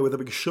guy's there with a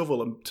big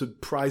shovel to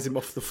prise him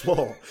off the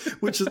floor,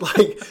 which is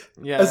like,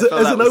 as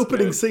an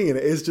opening scene,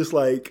 it is just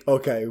like,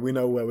 okay, we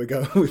know where we're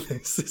going with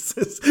this.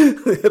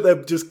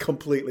 They're just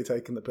completely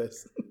taking the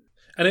piss.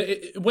 And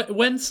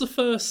when's the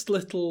first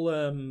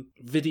little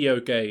video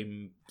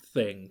game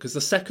thing? Because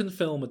the second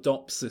film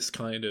adopts this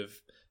kind of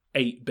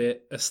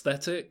 8-bit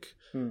aesthetic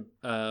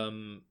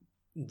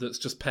that's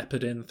just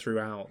peppered in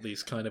throughout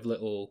these kind of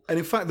little. And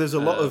in fact, there's a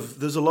lot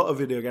of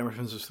video game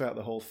references throughout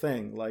the whole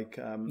thing. Like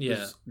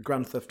there's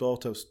Grand Theft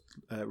Auto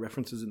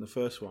references in the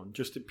first one,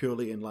 just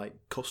purely in like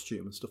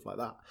costume and stuff like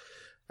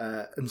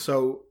that. And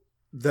so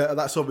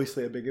that's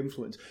obviously a big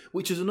influence,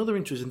 which is another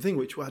interesting thing,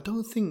 which I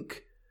don't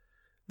think.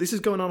 This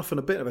is going off on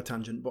a bit of a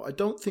tangent, but I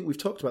don't think we've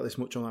talked about this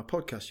much on our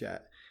podcast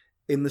yet,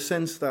 in the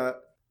sense that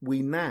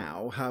we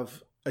now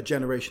have a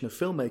generation of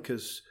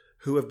filmmakers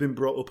who have been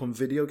brought up on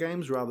video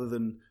games rather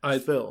than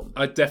film.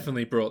 I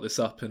definitely brought this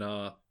up in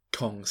our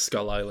Kong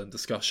Skull Island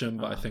discussion,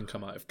 but I think I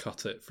might have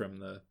cut it from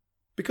the...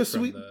 Because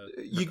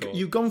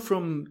you've gone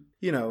from,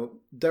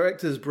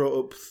 directors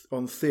brought up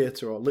on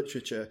theatre or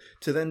literature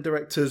to then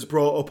directors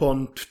brought up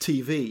on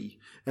TV,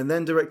 and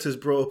then directors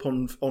brought up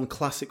on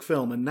classic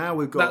film, and now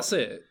we've got... That's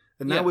it.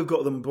 And now we've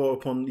got them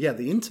brought up on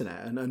the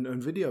internet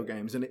and video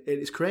games, and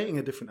it's creating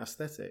a different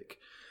aesthetic,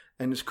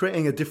 and it's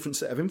creating a different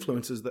set of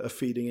influences that are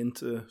feeding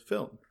into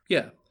film.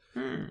 Yeah,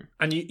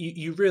 and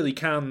you really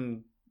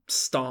can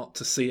start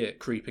to see it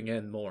creeping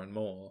in more and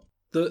more.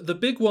 The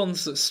big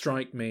ones that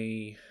strike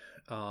me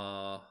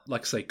are,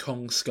 like I say,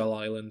 Kong Skull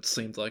Island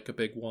seemed like a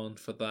big one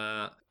for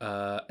that.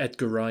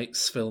 Edgar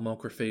Wright's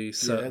filmography,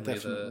 certainly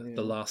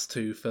the last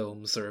two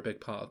films are a big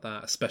part of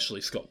that,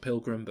 especially Scott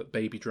Pilgrim, but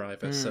Baby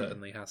Driver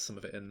certainly has some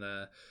of it in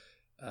there.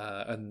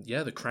 And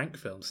the Crank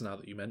films, now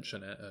that you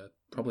mention it, are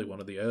probably one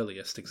of the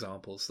earliest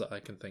examples that I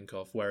can think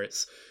of where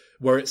it's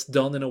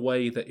done in a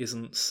way that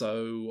isn't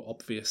so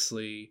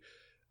obviously...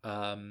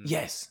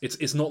 yes,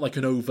 it's not like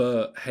an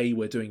overt, hey,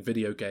 we're doing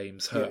video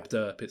games,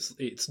 derp.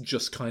 It's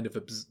just kind of,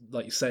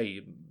 like you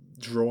say,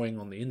 drawing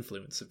on the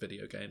influence of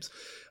video games.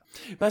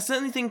 But I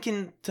certainly think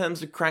in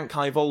terms of Crank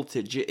High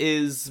Voltage, it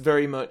is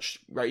very much,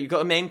 right, you've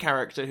got a main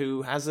character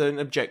who has an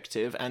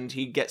objective and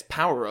he gets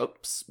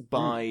power-ups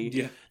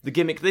by... The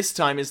gimmick this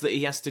time is that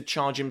he has to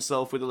charge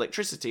himself with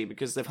electricity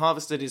because they've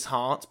harvested his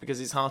heart, because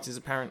his heart is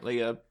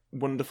apparently a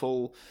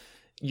wonderful,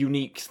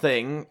 unique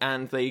thing,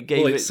 and they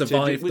gave it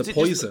survived the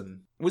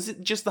poison. Was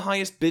it just the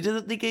highest bidder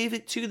that they gave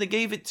it to? They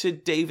gave it to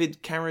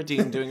David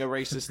Carradine doing a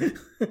racist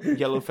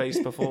yellow-face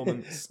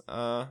performance.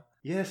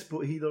 Yes,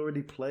 but he'd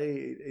already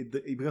played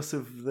because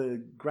of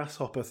the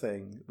grasshopper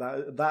thing.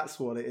 That's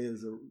what it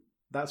is.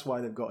 That's why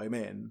they've got him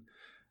in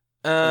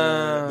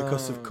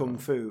because of kung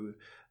fu,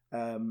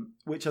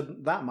 which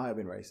that might have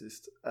been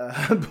racist.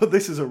 But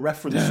this is a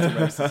reference to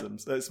racism,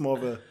 so it's more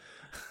of a.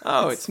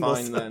 Oh, it's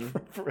fine then.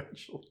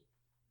 Referential.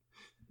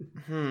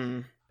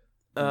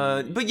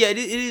 But yeah, it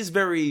is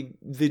very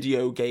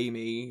video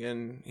gamey,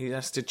 and he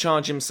has to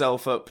charge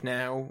himself up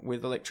now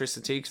with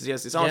electricity because he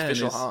has this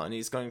artificial heart, and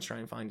he's going to try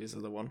and find his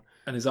other one.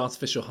 And his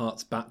artificial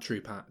heart's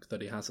battery pack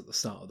that he has at the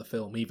start of the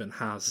film even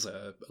has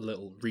a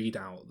little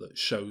readout that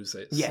shows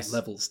its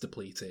levels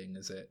depleting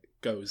as it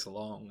goes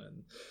along.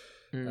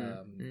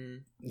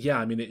 And yeah,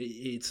 I mean,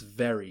 it's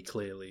very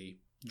clearly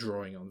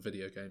drawing on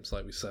video games,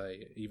 like we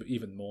say,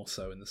 even more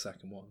so in the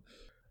second one.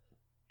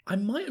 I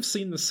might have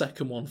seen the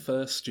second one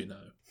first, you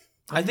know.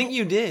 I think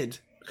you did.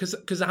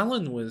 Because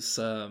Alan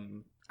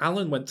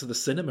went to the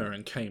cinema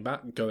and came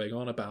back going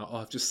on about,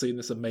 I've just seen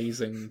this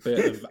amazing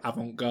bit of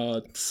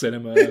avant-garde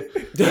cinema.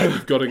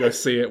 You've got to go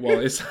see it while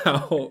it's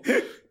out.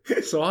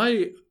 So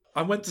I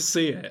went to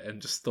see it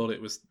and just thought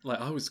it was, like,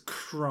 I was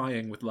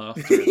crying with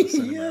laughter in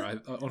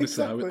the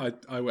cinema.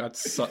 I had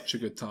such a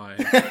good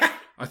time.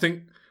 I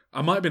think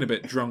I might have been a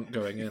bit drunk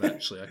going in,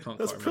 actually. I can't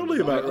That's quite remember.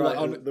 That's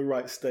probably about the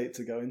right state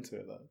to go into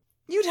it, though.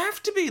 You'd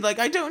have to be. Like,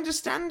 I don't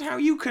understand how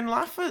you can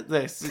laugh at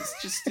this.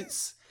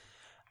 It's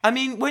I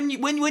mean, when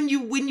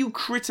you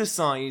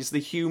criticize the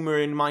humor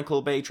in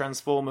Michael Bay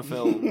Transformer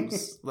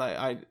films,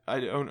 like I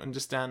don't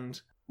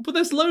understand. But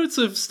there's loads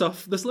of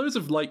stuff. There's loads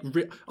of like.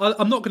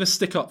 I'm not going to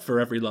stick up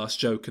for every last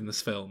joke in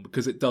this film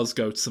because it does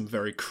go to some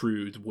very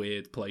crude,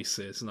 weird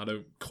places, and I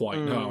don't quite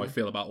know how I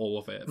feel about all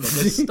of it. But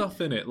there's stuff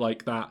in it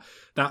like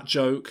that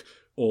joke,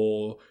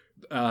 or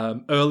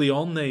early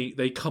on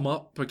they come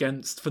up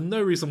against, for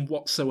no reason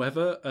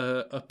whatsoever,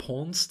 a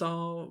porn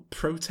star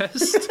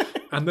protest.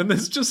 And then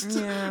there's just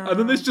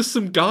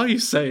some guy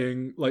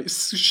saying, like,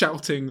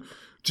 shouting,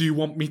 "Do you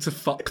want me to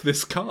fuck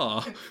this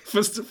car?"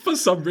 for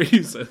some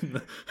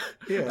reason.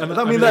 Yeah, and,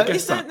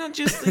 is that not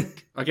just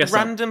like I guess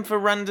random for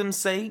random's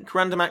sake,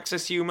 random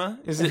access humor?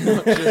 Is it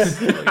not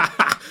just? Like,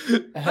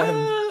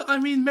 I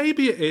mean,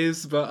 maybe it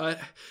is, but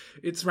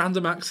it's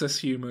random access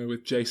humor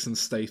with Jason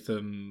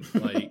Statham,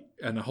 like,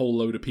 and a whole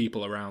load of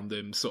people around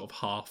him, sort of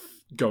half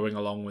going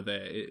along with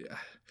it.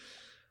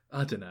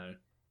 I don't know.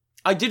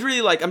 I did really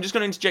like, I'm just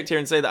going to interject here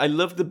and say that I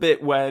love the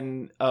bit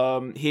when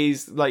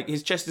he's like,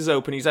 his chest is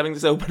open, he's having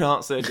this open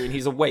heart surgery and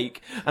he's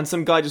awake, and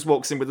some guy just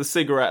walks in with a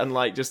cigarette and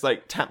like just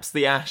like taps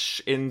the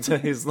ash into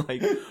his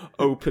like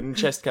open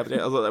chest cavity.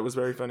 I thought that was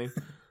very funny.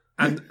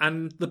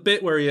 And the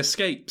bit where he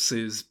escapes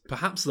is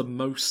perhaps the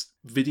most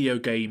video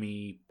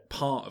gamey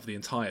part of the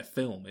entire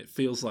film. It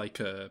feels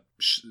like a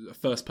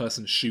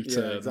first-person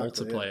shooter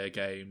multiplayer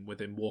game with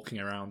him walking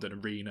around an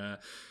arena.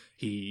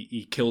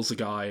 He kills a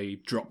guy,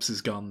 drops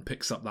his gun,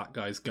 picks up that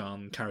guy's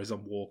gun, carries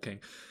on walking.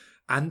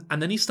 And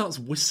then he starts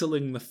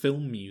whistling the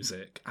film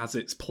music as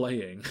it's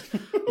playing,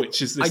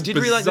 which is this I did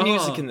bizarre... really like the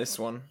music in this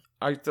one.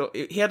 I thought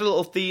he had a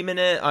little theme in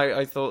it.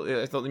 I thought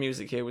the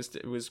music here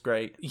was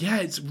great. Yeah,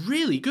 it's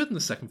really good in the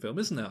second film,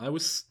 isn't it?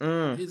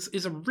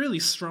 It's a really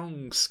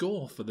strong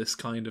score for this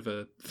kind of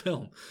a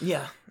film.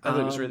 Yeah, I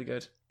thought it was really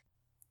good.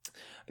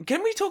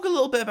 Can we talk a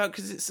little bit about,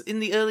 because it's in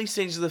the early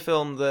stages of the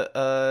film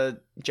that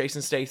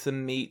Jason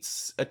Statham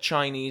meets a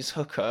Chinese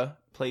hooker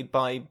played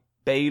by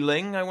Bei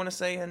Ling, I want to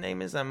say her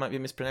name is. I might be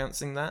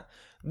mispronouncing that.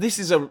 This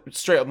is a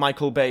straight up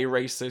Michael Bay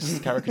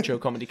racist caricature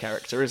comedy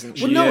character, isn't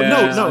she? Well,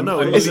 no,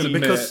 it isn't,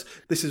 because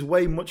this is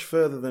way much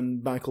further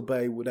than Michael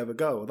Bay would ever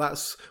go.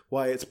 That's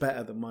why it's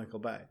better than Michael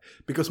Bay.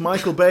 Because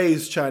Michael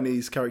Bay's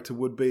Chinese character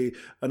would be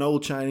an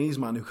old Chinese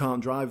man who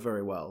can't drive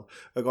very well,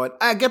 going,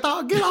 get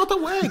out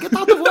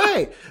the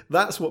way.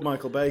 That's what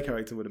Michael Bay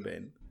character would have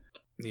been.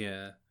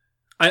 Yeah.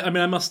 I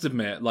mean, I must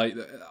admit, like,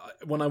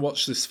 when I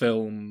watched this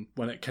film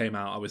when it came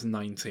out, I was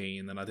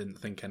 19 and I didn't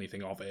think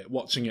anything of it.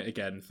 Watching it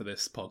again for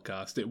this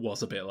podcast, it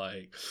was a bit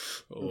like,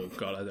 oh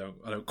god,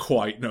 I don't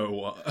quite know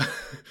what,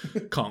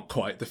 can't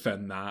quite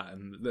defend that,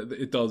 and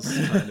it does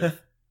kind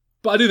of.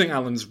 But I do think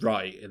Alan's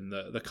right in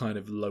the kind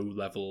of low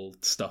level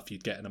stuff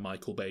you'd get in a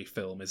Michael Bay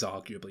film is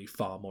arguably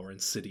far more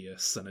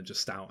insidious than a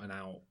just out and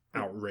out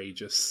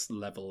outrageous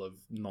level of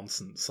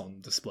nonsense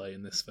on display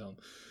in this film.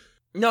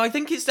 No, I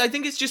think it's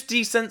just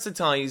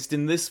desensitized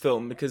in this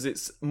film because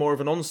it's more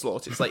of an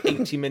onslaught. It's like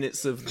 80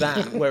 minutes of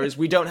that, whereas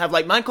we don't have,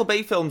 like, Michael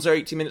Bay films are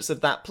 80 minutes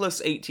of that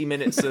plus 80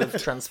 minutes of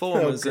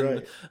Transformers.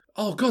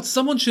 Oh god,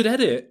 someone should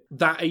edit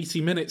that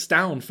 80 minutes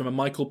down from a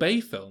Michael Bay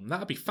film.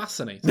 That'd be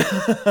fascinating.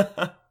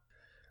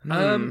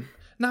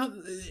 Now,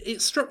 it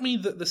struck me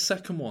that the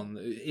second one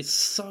is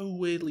so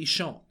weirdly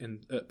shot in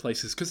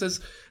places because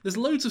there's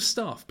loads of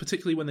stuff,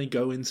 particularly when they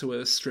go into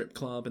a strip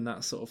club and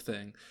that sort of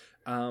thing.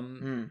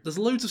 There's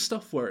loads of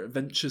stuff where it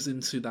ventures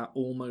into that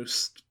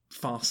almost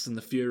Fast and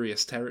the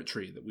Furious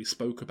territory that we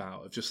spoke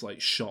about, of just like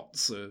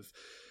shots of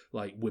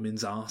like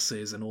women's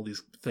asses and all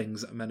these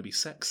things that are meant to be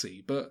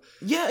sexy. But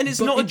yeah, and it's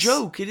not a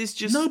joke. It is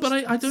just I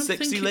don't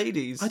sexy think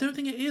ladies. I don't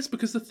think it is,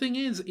 because the thing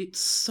is, it's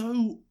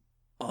so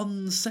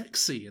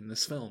unsexy in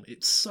this film.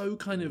 It's so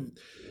kind of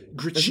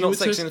gratuitous. It's not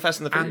sexy in the Fast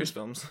and the Furious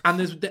films.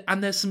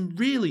 And there's some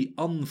really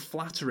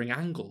unflattering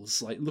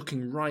angles, like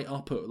looking right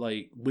up at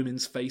like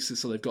women's faces,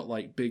 so they've got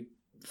like big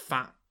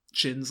fat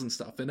chins and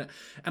stuff in it.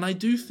 And I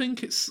do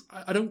think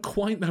I don't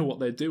quite know what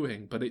they're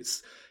doing, but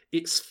it's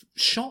it's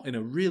shot in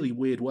a really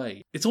weird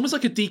way. It's almost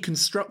like a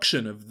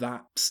deconstruction of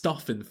that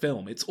stuff in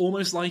film. It's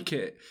almost like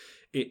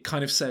it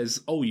kind of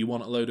says, oh, you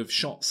want a load of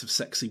shots of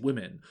sexy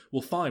women?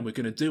 Well, fine, we're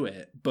going to do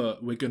it,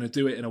 but we're going to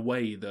do it in a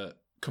way that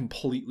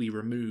completely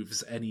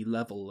removes any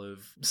level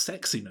of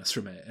sexiness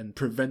from it and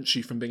prevents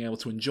you from being able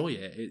to enjoy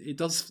it. It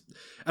does,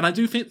 and I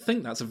do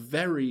think that's a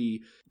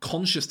very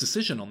conscious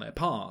decision on their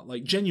part.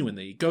 Like,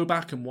 genuinely, go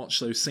back and watch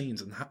those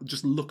scenes and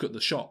just look at the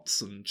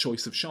shots and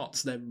choice of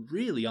shots. They're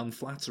really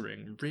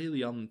unflattering,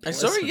 really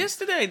unpleasant. I saw it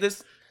yesterday.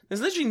 There's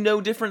literally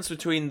no difference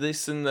between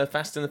this and the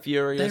Fast and the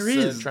Furious. There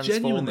is,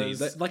 Transformers. genuinely.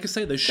 Like I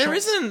say, those There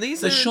shots... isn't.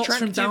 These are shots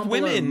from down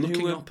women below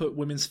looking who up at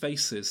women's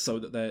faces so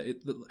that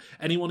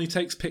anyone who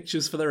takes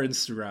pictures for their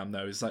Instagram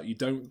knows that you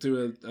don't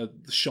do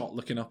a shot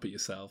looking up at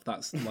yourself.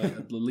 That's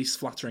like the least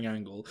flattering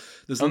angle.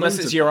 Unless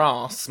it's your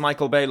arse.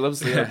 Michael Bay loves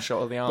the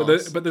shot of the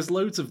arse. But there's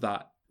loads of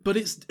that. But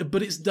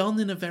it's done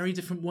in a very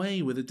different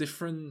way with a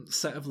different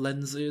set of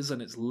lenses, and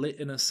it's lit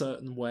in a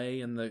certain way,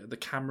 and the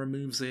camera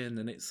moves in,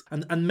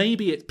 and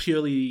maybe it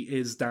purely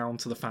is down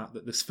to the fact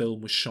that this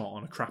film was shot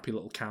on a crappy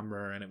little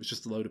camera, and it was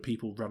just a load of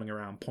people running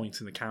around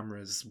pointing the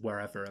cameras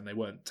wherever, and they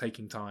weren't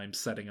taking time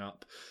setting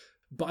up.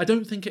 But I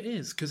don't think it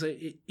is, because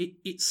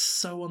it's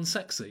so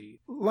unsexy.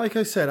 Like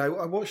I said,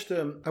 I watched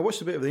a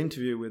bit of the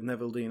interview with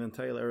Neville, Dean and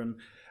Taylor,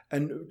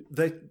 and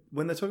they,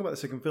 when they're talking about the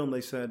second film, they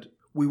said,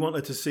 we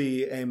wanted to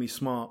see Amy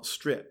Smart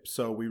strip,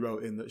 so we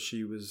wrote in that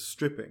she was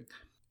stripping.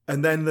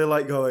 And then they're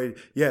like going,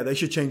 yeah, they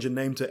should change her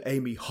name to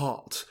Amy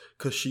Hot,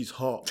 because she's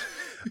hot.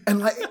 And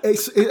like,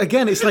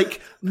 it's like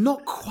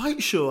not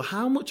quite sure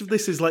how much of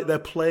this is like they're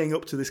playing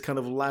up to this kind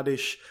of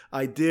laddish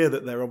idea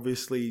that they're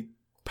obviously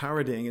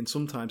parodying in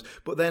sometimes.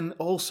 But then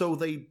also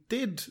they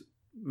did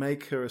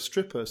make her a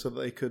stripper so that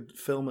they could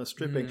film her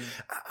stripping,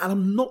 and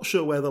I'm not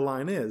sure where the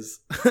line is.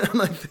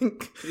 And I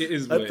think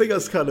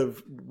that's kind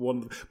of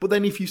one. But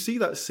then if you see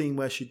that scene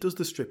where she does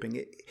the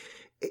stripping,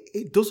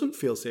 it doesn't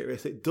feel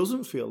serious. It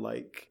doesn't feel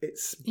like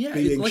it's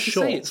being like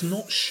shot. I say, it's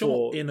not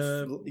shot in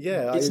a.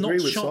 Yeah, it's I agree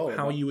not with shot Sol.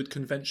 how you would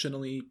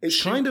conventionally.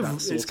 It's kind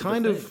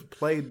of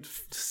played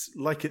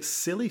like it's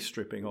silly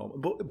stripping,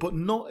 but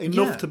not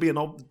enough to be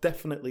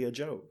definitely a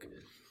joke.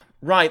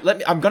 Right,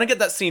 I'm going to get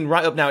that scene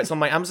right up now. It's on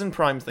my Amazon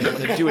Prime thing. I'm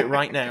going to do it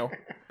right now.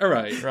 All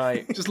right.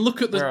 Right. Just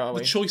look at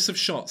the choice of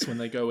shots when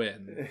they go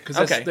in.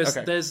 Because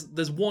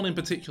there's one in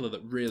particular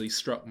that really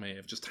struck me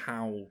of just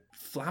how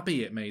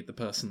flabby it made the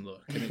person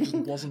look. And it just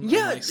wasn't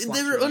nice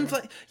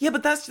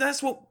but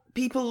that's what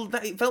people...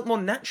 it felt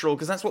more natural,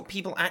 because that's what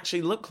people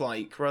actually look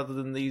like, rather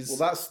than these...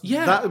 Well,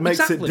 that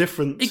makes it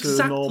different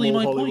to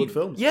normal Hollywood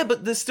films. Yeah,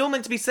 but they're still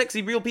meant to be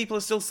sexy. Real people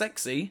are still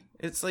sexy.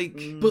 It's like...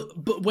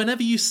 But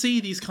whenever you see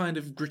these kind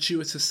of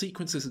gratuitous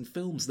sequences in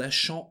films, they're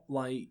shot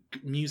like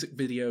music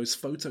videos,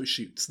 photo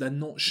shoots. They're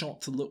not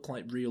shot to look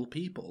like real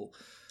people.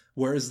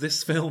 Whereas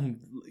this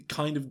film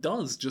kind of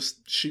does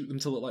just shoot them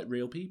to look like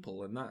real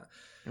people, and that...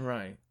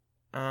 Right.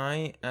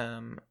 I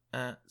am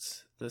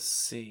at the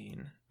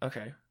scene.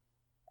 Okay.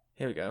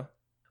 Here we go.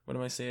 What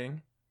am I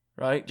seeing?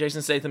 Right,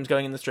 Jason Statham's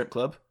going in the strip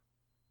club.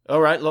 All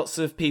right, lots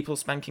of people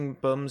spanking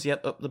bums.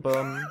 Yep, up the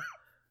bum.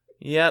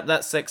 Yep,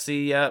 that's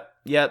sexy.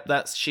 Yep,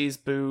 that's she's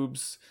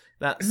boobs.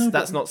 That's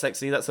not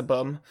sexy. That's a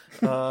bum.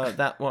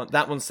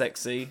 That one's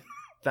sexy.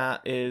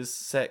 That is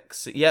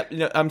sexy. Yep,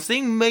 I'm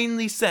seeing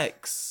mainly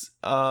sex.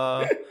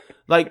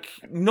 Like,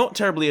 not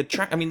terribly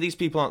attractive. I mean, these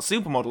people aren't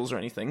supermodels or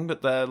anything,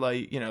 but they're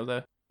like,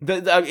 they're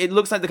it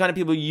looks like the kind of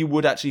people you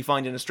would actually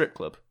find in a strip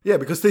club. Yeah,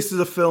 because this is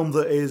a film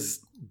that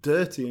is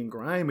dirty and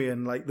grimy,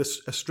 and like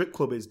a strip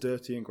club is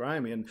dirty and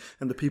grimy, and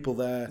the people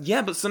there...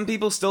 Yeah, but some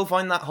people still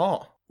find that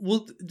hot.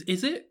 Well,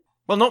 is it?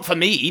 Well, not for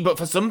me, but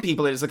for some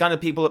people it is. The kind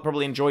of people that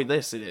probably enjoy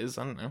this, it is.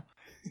 I don't know.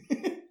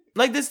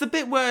 Like, there's the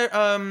bit where,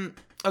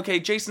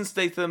 Jason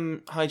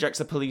Statham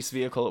hijacks a police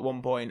vehicle at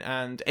one point,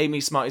 and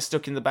Amy Smart is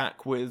stuck in the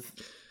back with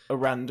a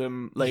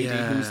random lady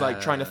who's,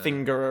 like, trying to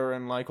finger her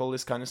and, like, all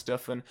this kind of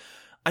stuff, and...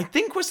 I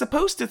think we're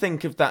supposed to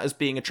think of that as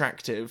being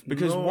attractive,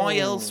 because why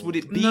else would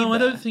it be I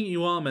don't think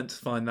you are meant to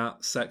find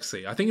that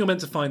sexy. I think you're meant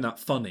to find that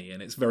funny,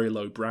 and it's very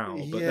lowbrow.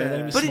 But then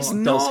Amy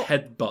Smart does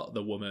headbutt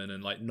the woman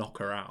and like knock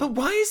her out. But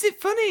why is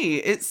it funny?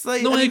 It's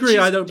like... No, I agree,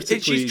 I don't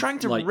particularly she's trying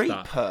to like rape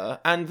that.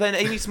 her, and then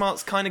Amy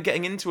Smart's kind of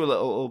getting into a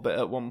little bit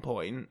at one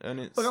point, and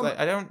it's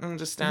I don't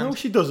understand. No,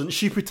 she doesn't.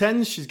 She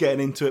pretends she's getting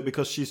into it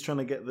because she's trying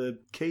to get the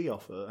key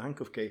off her,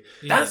 handcuff key.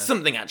 Yeah. That's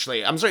something,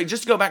 actually. I'm sorry,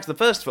 just to go back to the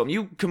first film,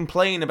 you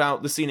complain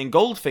about the scene in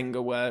Goldfinger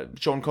where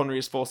Sean Connery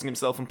is forcing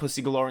himself on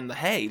Pussy Galore in the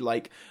hay.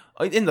 Like,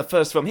 in the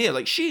first film here,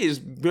 like, she is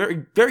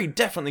very, very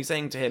definitely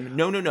saying to him,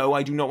 no,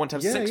 I do not want to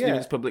have sex with you in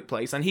this public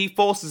place. And he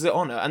forces it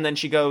on her, and then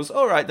she goes,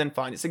 all right, then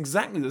fine. It's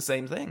exactly the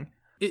same thing.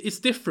 It's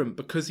different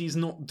because he's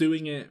not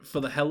doing it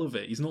for the hell of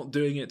it. He's not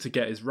doing it to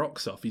get his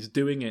rocks off. He's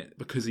doing it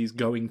because he's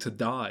going to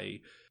die.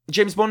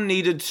 James Bond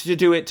needed to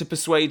do it to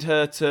persuade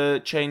her to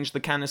change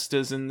the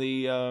canisters in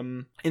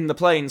the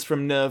planes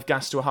from nerve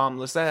gas to a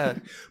harmless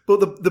air.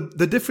 But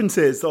the difference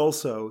is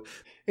also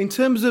in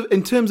terms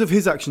of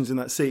his actions in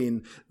that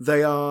scene,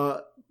 they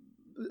are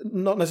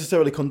not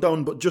necessarily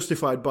condoned, but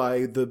justified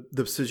by the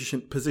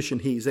position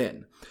he's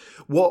in.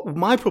 What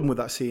my problem with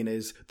that scene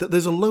is that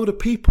there's a load of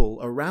people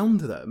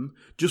around them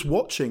just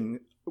watching,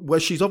 where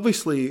she's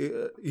obviously,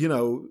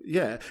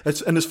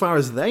 and as far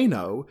as they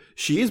know,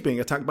 she is being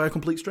attacked by a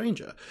complete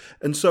stranger.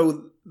 And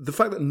so the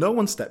fact that no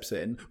one steps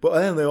in, but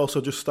then they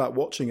also just start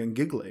watching and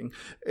giggling,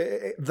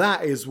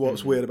 that is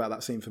what's weird about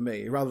that scene for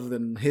me, rather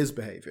than his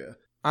behaviour.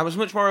 I was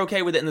much more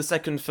okay with it in the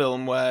second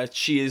film, where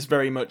she is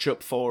very much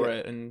up for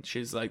it, and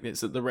she's like,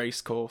 it's at the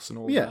race course and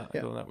all that. I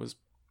thought that was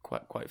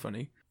quite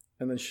funny.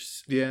 And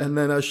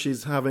then, as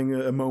she's having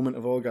a moment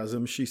of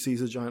orgasm, she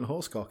sees a giant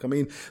horse cock. I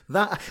mean,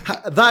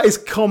 that is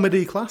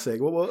comedy classic.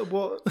 What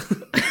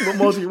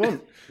more do you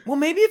want? Well,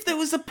 maybe if there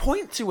was a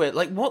point to it,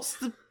 like, what's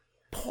the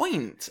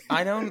point?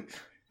 I don't.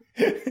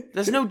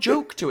 There's no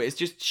joke to it. It's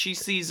just she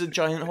sees a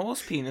giant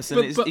horse penis,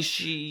 and is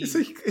she?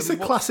 It's a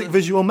classic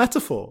visual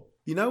metaphor.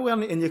 You know,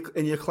 when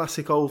in your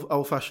classic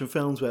old-fashioned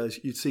films where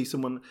you'd see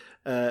someone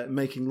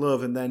making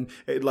love and then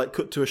it like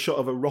cut to a shot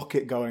of a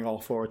rocket going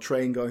off or a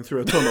train going through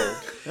a tunnel.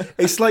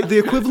 It's like the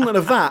equivalent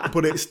of that,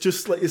 but it's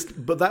just like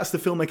but that's the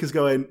filmmakers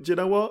going, do you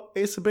know what?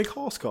 It's a big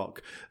horse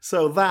cock.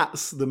 So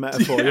that's the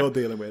metaphor you're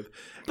dealing with.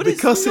 But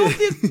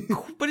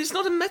it's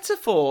not a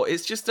metaphor.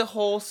 It's just a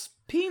horse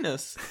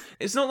penis.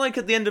 It's not like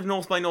at the end of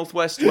North by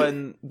Northwest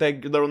when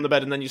they're on the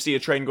bed and then you see a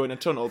train go in a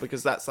tunnel,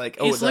 because that's like,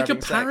 it's like a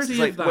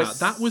parody of that.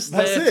 That was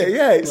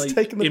there it's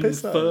taking the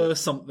piss out. Infer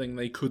something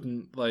they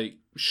couldn't like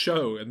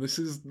show, and this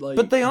is like.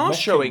 But they are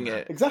showing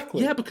it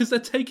exactly. Yeah, because they're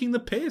taking the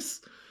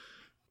piss.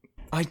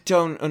 I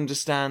don't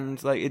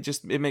understand. Like,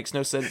 it makes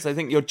no sense. I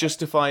think you're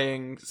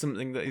justifying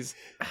something that is.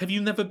 Have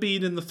you never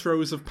been in the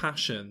throes of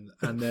passion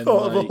and then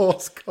of a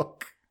horse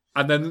cock?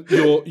 And then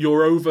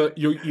you're over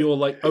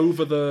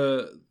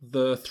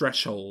the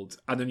threshold,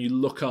 and then you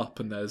look up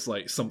and there's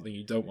like something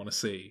you don't want to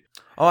see.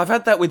 Oh, I've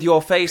had that with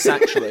your face,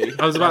 actually.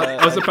 I was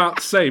about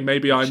to say,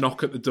 maybe I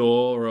knock at the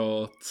door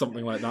or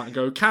something like that and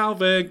go,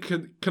 Calvin,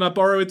 can I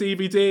borrow a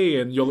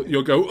DVD? And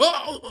you'll go,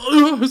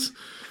 oh!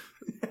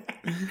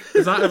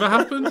 Has that ever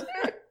happened?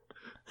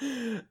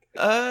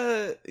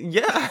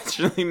 Yeah,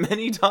 actually,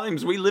 many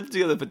times. We lived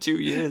together for 2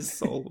 years,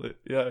 so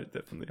yeah, it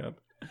definitely happened.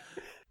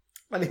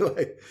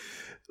 Anyway,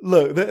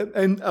 look,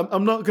 and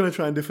I'm not going to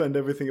try and defend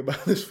everything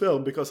about this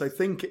film, because I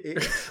think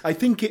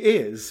it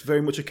is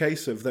very much a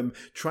case of them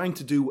trying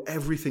to do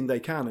everything they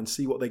can and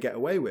see what they get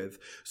away with.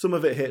 Some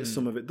of it hits,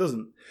 some of it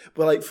doesn't.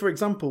 But like, for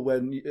example,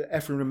 when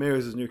Efren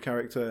Ramirez's new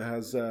character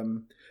has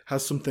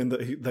something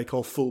that they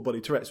call full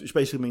body Tourette's, which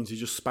basically means he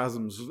just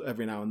spasms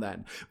every now and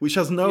then, which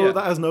has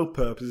that has no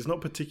purpose. It's not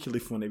particularly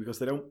funny because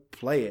they don't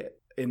play it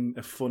in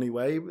a funny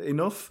way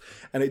enough,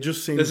 and it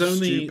just seems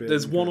stupid.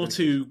 There's one or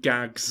two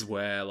gags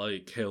where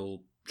like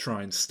he'll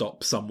try and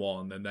stop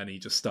someone and then he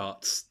just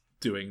starts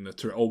doing the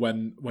Tourette, or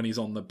when he's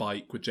on the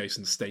bike with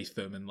Jason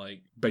Statham and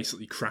like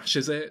basically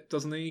crashes it,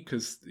 doesn't he?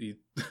 Because he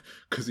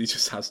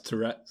just has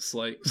Tourette's,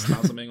 like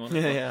spasming on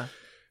it. Yeah.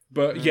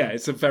 But yeah,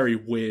 it's a very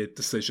weird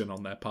decision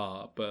on their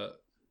part,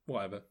 but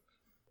whatever.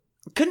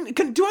 Do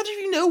either of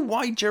you know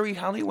why Jerry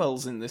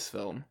Halliwell's in this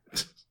film?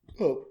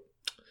 Well,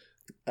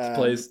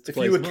 if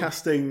you were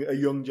casting a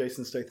young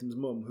Jason Statham's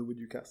mum, who would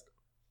you cast?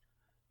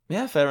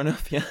 Yeah, fair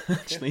enough. Yeah,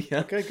 actually, yeah.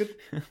 Okay, good.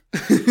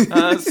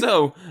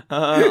 So,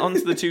 on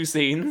to the two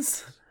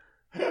scenes.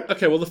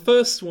 Okay, well, the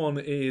first one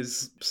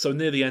is, so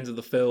near the end of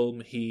the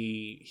film,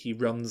 he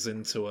runs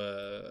into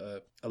a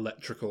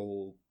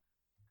electrical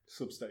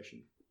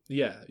substation.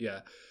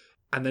 Yeah.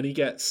 And then he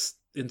gets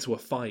into a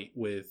fight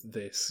with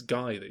this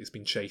guy that he's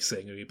been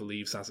chasing, who he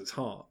believes has his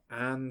heart.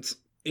 And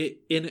it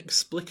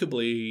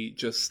inexplicably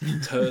just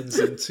turns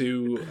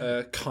into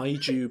a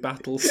kaiju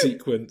battle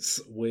sequence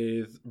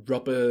with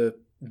rubber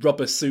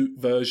suit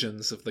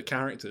versions of the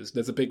characters.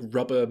 There's a big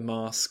rubber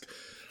mask,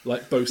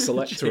 like Bo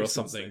Selector or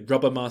something.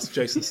 Rubber mask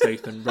Jason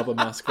Statham, rubber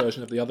mask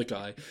version of the other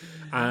guy.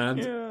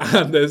 And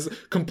there's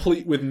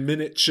complete with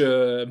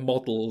miniature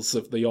models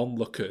of the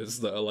onlookers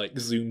that are like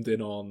zoomed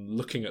in on,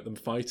 looking at them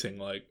fighting,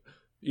 like,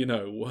 you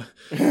know.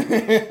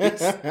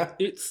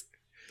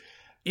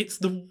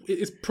 It's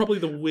probably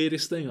the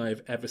weirdest thing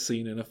I've ever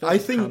seen in a film. I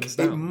think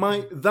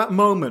that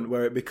moment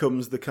where it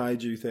becomes the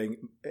kaiju thing,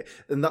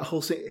 and that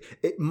whole scene,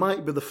 it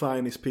might be the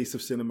finest piece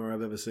of cinema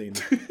I've ever seen.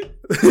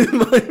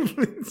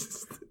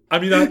 I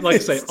mean, like I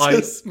say, I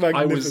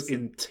was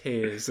in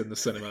tears in the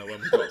cinema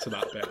when we got to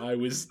that bit. I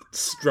was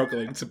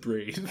struggling to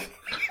breathe.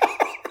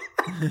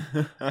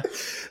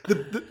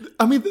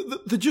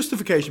 The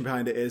justification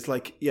behind it is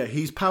like, yeah,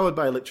 he's powered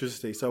by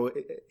electricity, so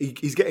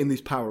he's getting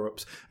these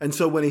power-ups, and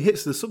so when he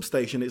hits the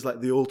substation, it's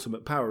like the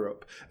ultimate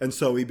power-up, and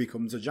so he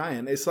becomes a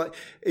giant. It's like,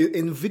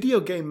 in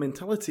video game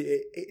mentality,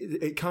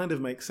 it kind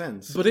of makes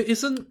sense. But it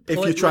isn't... If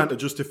you're trying to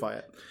justify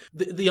it.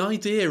 The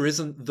idea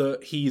isn't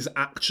that he's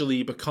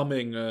actually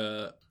becoming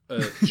a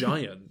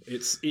giant.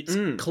 It's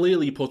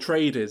clearly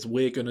portrayed as,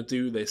 we're going to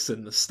do this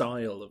in the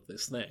style of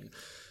this thing.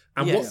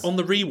 And on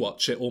the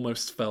rewatch, it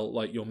almost felt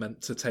like you're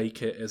meant to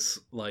take it as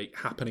like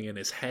happening in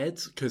his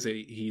head, because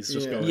he's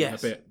just going a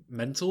bit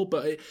mental,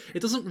 but it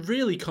doesn't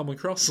really come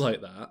across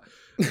like that.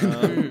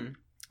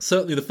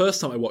 certainly the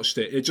first time I watched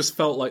it, it just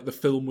felt like the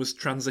film was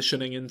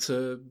transitioning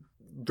into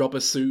rubber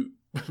suit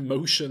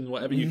motion,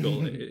 whatever you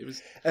call it. It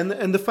was, and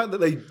the fact that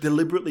they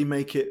deliberately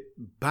make it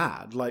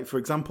bad, like for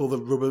example,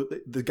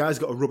 the guy's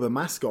got a rubber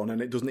mask on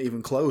and it doesn't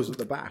even close at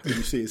the back, and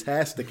you see his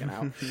hair sticking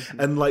out,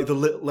 and like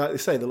like they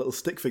say, the little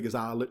stick figures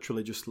are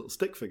literally just little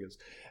stick figures.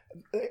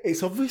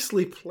 It's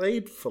obviously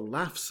played for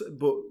laughs,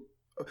 but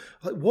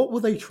like, what were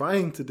they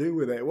trying to do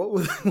with it? What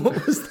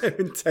was their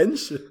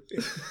intention?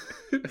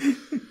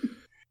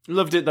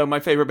 Loved it though.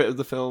 My favourite bit of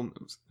the film.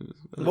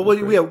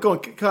 Well, go on,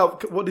 Carl.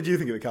 What did you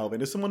think of it,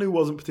 Calvin? As someone who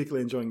wasn't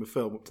particularly enjoying the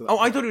film up to that Oh,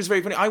 point. I thought it was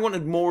very funny. I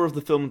wanted more of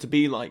the film to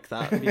be like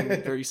that, being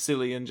very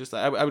silly and just.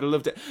 I would have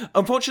loved it.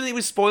 Unfortunately, it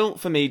was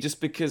spoilt for me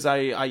just because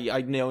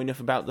I know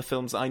enough about the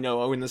films that I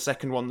know. Oh, in the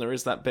second one, there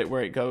is that bit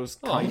where it goes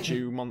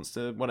kaiju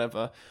monster,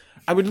 whatever.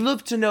 I would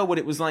love to know what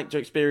it was like to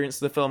experience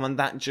the film, and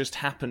that just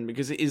happened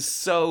because it is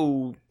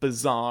so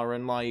bizarre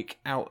and like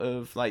out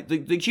of like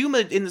the humor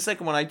in the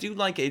second one. I do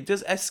like it. It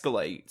does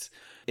escalate.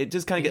 It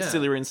does kind of get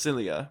sillier and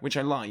sillier, which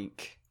I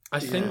like. I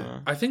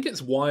think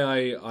it's why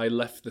I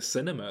left the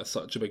cinema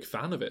such a big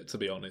fan of it, to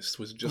be honest,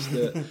 was just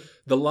that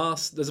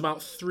there's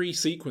about 3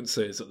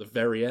 sequences at the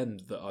very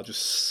end that are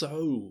just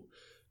so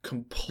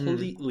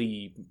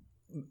completely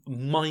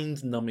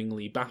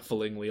mind-numbingly,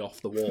 bafflingly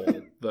off the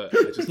wall that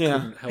I just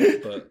couldn't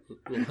help but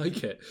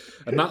like it.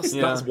 And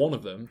that's one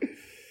of them.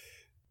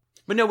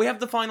 But no, we have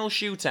the final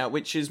shootout,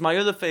 which is my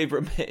other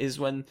favourite bit, is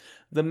when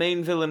the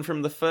main villain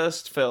from the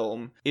first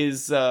film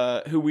is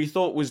who we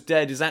thought was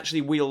dead is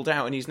actually wheeled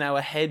out, and he's now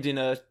a head in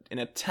a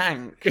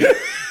tank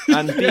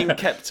and being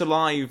kept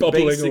alive,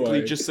 bubbling basically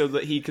away, just so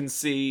that he can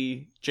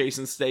see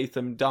Jason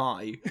Statham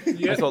die.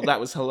 I thought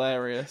that was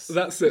hilarious.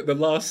 That's it. The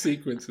last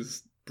sequence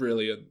is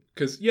brilliant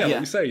because like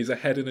you say, he's a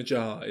head in a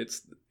jar.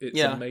 It's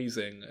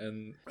amazing,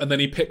 and then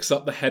he picks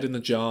up the head in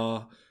the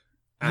jar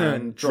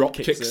and drop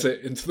kicks it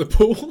into the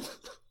pool.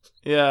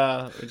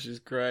 Yeah, which is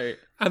great.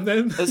 And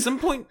then at some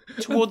point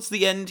towards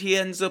the end, he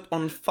ends up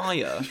on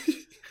fire,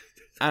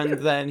 and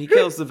then he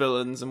kills the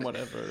villains and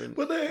whatever.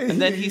 And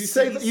then you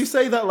say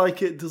that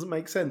like it doesn't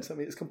make sense. I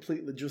mean, it's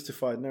completely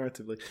justified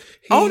narratively.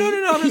 No! I'm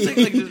not saying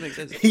like it doesn't make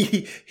sense.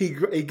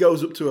 He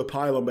goes up to a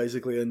pylon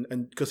basically,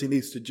 and because he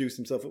needs to juice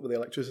himself up with the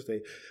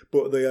electricity,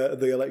 but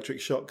the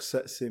electric shock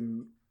sets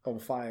him on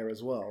fire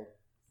as well.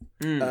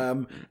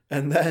 And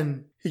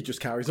then he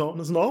just carries on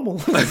as normal.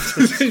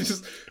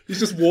 he's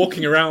just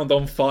walking around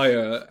on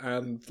fire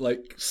and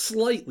like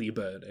slightly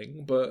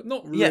burning, but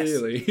not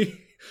really. Yes.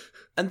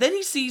 And then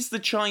he sees the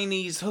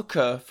Chinese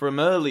hooker from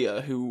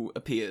earlier who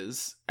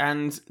appears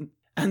and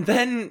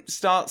then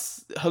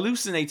starts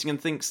hallucinating and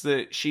thinks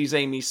that she's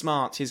Amy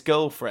Smart, his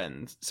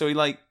girlfriend. So he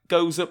like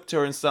goes up to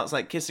her and starts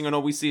like kissing her, and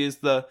all we see is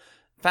the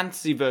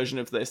fantasy version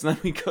of this, and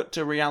then we cut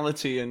to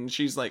reality and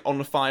she's like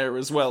on fire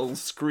as well,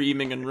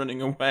 screaming and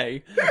running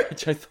away,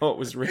 which I thought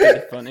was really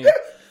funny.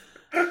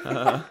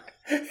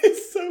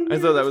 It's so weird. I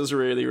thought that was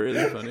really,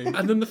 really funny.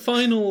 And then the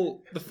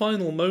final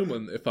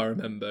moment, if I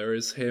remember,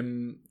 is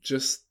him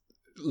just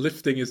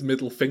lifting his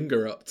middle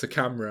finger up to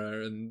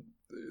camera and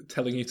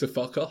telling you to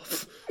fuck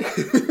off.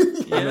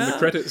 And then the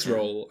credits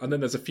roll, and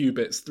then there's a few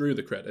bits through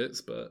the credits,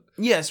 but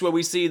yes, where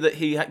we see that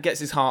he gets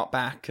his heart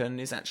back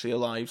and is actually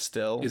alive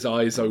still. His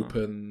eyes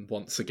open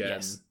once again.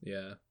 Yes.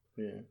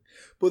 Yeah.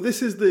 But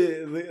this is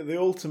the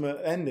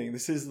ultimate ending.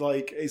 This is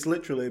like, it's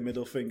literally a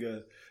middle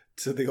finger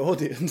to the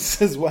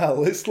audience as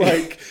well. It's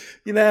like,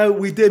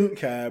 we didn't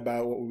care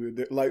about what we were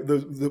doing. Like,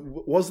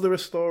 was there a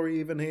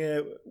story even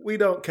here? We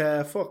don't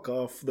care. Fuck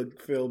off. The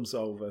film's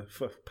over.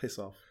 Piss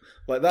off.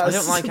 Like that. I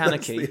don't like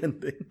anarchy. The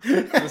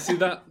ending. See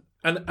that,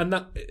 and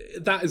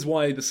that is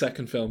why the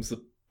second film's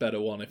the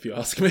better one, if you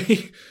ask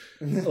me.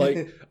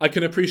 Like, I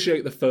can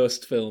appreciate the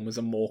first film as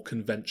a more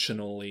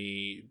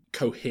conventionally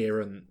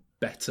coherent,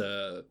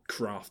 better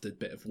crafted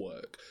bit of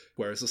work,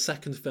 whereas the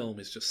second film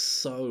is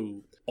just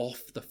so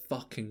off the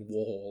fucking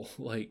wall,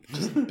 like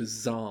just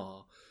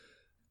bizarre.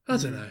 I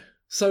don't know.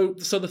 So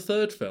the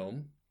third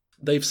film,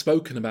 they've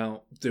spoken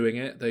about doing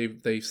it.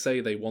 They say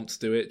they want to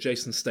do it.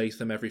 Jason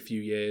Statham every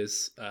few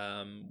years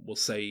will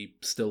say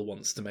still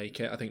wants to make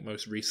it. I think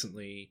most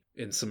recently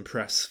in some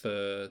press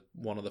for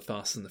one of the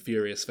Fast and the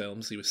Furious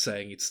films, he was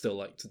saying he'd still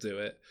like to do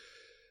it.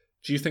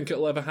 Do you think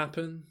it'll ever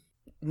happen?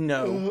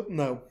 No.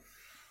 No.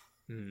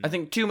 I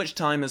think too much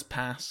time has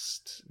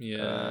passed.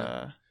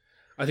 Yeah.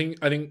 I think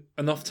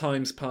enough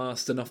time's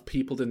passed, enough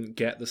people didn't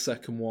get the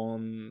second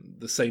one.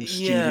 The same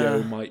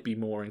studio might be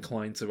more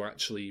inclined to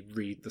actually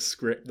read the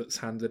script that's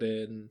handed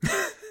in,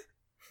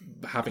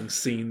 having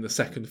seen the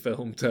second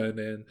film turn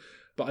in.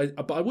 But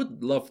I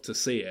would love to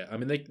see it. I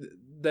mean,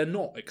 they're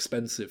not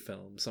expensive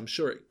films. I'm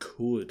sure it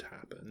could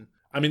happen.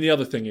 I mean, the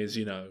other thing is,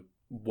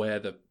 where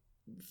the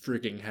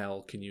frigging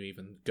hell can you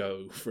even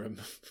go from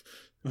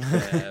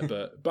there?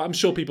 But I'm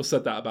sure people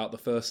said that about the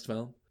first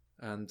film.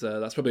 And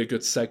that's probably a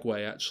good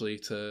segue, actually,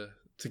 to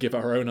give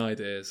our own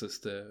ideas as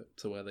to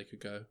where they could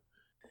go.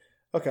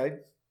 Okay.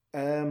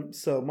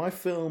 So my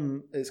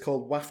film is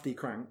called Wafty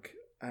Crank.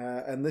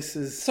 And this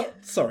is...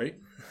 Sorry.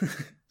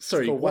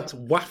 Sorry, what?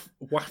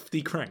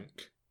 Wafty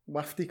Crank?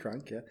 wafty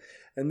crank, yeah.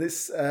 And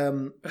this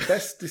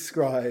best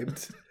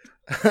described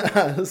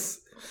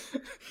as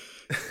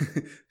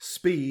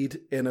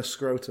speed in a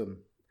scrotum.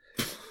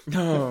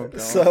 Oh,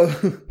 God.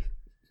 So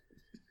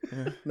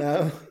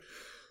now,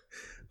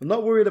 I'm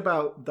not worried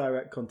about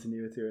direct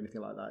continuity or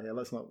anything like that. Yeah,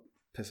 let's not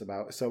piss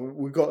about. So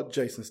we've got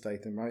Jason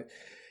Statham, right?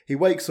 He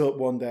wakes up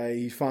one day,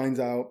 he finds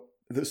out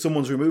that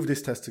someone's removed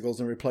his testicles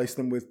and replaced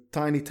them with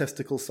tiny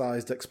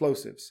testicle-sized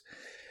explosives.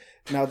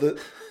 Now, the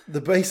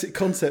basic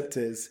concept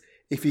is,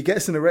 if he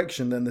gets an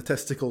erection, then the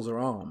testicles are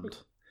armed.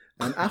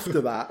 And after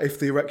that, if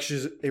the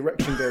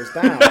erection goes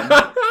down,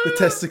 the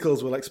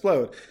testicles will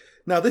explode.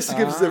 Now, this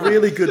gives a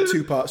really good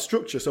two-part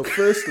structure. So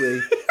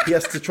firstly, he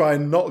has to try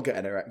and not get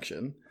an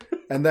erection.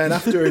 And then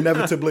after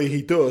inevitably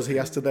he does, he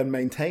has to then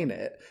maintain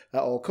it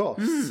at all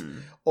costs.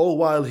 All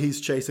while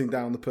he's chasing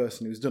down the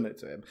person who's done it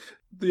to him.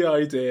 The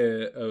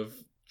idea of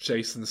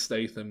Jason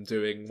Statham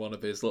doing one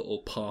of his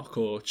little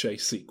parkour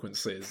chase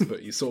sequences,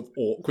 but he's sort of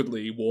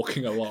awkwardly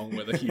walking along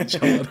with a huge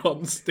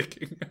hard-on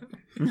sticking out.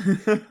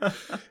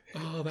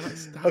 Oh, that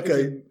is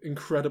an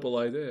incredible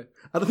idea.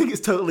 I don't think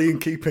it's totally in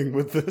keeping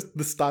with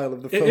the style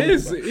of the film. It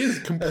is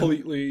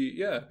completely,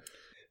 yeah.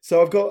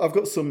 So I've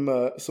got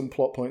some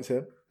plot points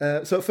here.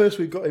 So at first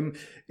we've got him.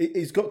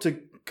 He's got to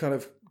kind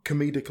of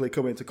comedically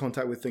come into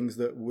contact with things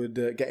that would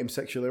get him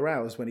sexually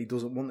aroused when he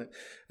doesn't want it.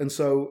 And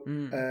so,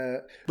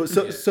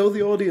 so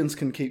the audience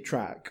can keep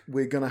track,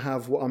 we're going to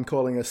have what I'm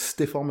calling a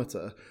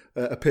stiffometer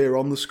appear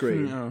on the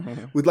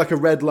screen with like a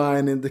red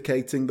line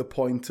indicating the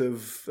point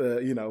of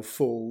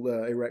full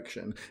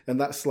erection,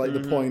 and that's like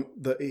the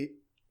point that he.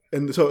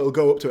 And so it'll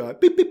go up to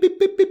like beep beep beep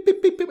beep beep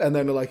beep beep, beep, and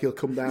then like he'll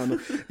come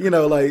down,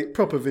 like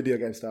proper video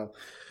game style.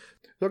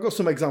 So I've got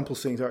some example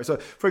scenes. All right. So,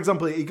 for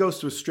example, he goes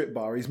to a strip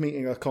bar. He's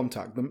meeting a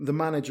contact. The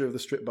manager of the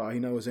strip bar, he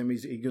knows him.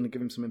 He's going to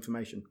give him some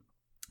information.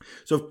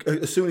 So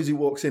as soon as he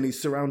walks in,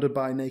 he's surrounded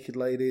by naked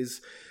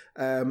ladies.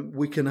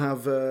 We can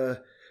have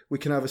a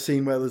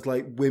scene where there's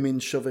like women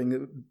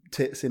shoving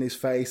tits in his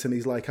face, and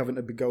he's like having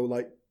to go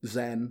like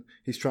Zen.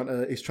 He's trying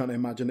to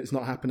imagine it's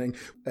not happening,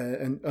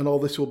 and all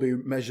this will be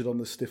measured on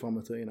the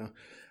stiffometer,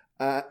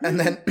 and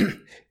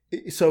then.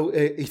 So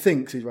he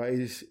thinks he's right.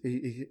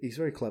 He's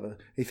very clever.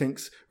 He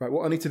thinks, right,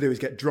 what I need to do is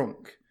get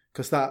drunk,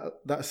 because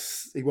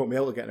that's he won't be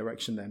able to get an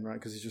erection then, right?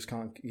 Because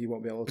he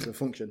won't be able to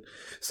function.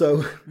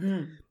 So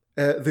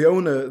the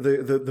owner,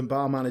 the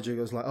bar manager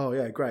goes like, oh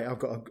yeah, great. I've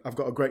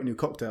got a great new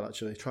cocktail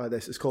actually. Try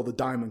this. It's called the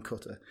Diamond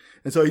Cutter.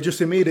 And so he just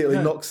immediately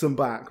knocks them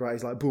back, right?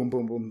 He's like boom,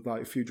 boom, boom,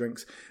 like a few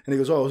drinks, and he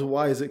goes, oh,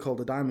 why is it called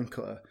the Diamond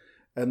Cutter?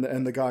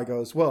 And the guy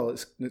goes, well,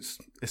 it's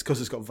because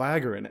it's got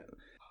Viagra in it.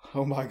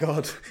 Oh my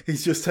God,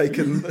 he's just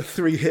taken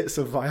 3 hits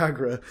of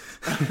Viagra.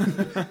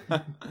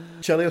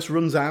 Chelios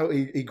runs out,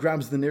 he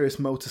grabs the nearest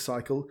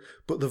motorcycle,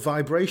 but the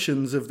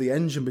vibrations of the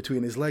engine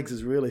between his legs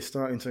is really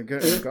starting to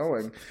get him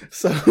going.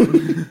 So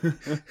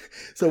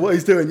what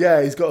he's doing,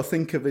 he's got to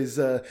think of he's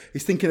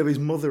thinking of his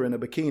mother in a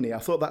bikini. I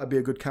thought that would be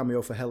a good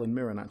cameo for Helen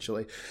Mirren,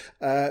 actually.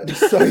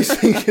 So he's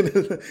thinking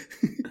of...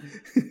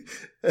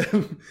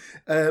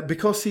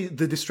 because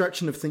the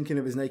distraction of thinking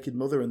of his naked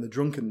mother and the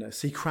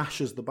drunkenness, he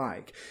crashes the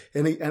bike.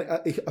 And I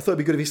thought it'd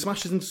be good if he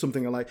smashes into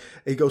something and like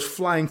he goes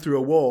flying through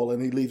a wall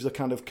and he leaves a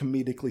kind of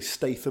comedically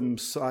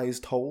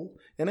Statham-sized hole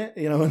in it,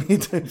 and he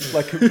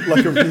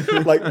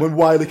like when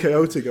Wile E.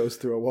 Coyote goes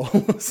through a wall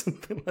or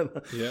something like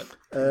that. Yeah.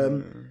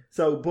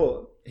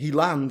 But he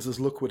lands, as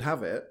luck would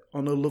have it,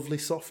 on a lovely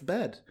soft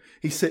bed.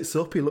 He sits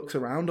up, he looks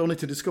around, only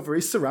to discover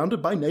he's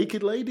surrounded by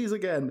naked ladies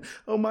again.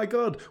 Oh my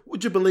God,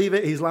 would you believe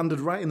it? He's landed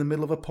right in the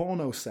middle of a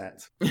porno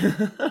set.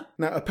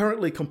 Now,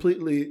 apparently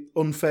completely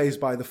unfazed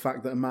by the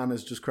fact that a man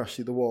has just crashed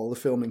through the wall, the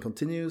filming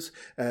continues.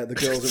 The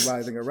girls are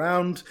writhing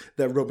around,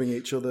 they're rubbing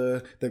each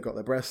other, they've got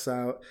their breasts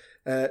out.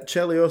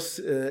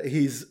 Chelios,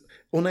 he's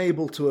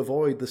unable to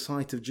avoid the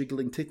sight of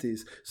jiggling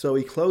titties, so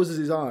he closes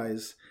his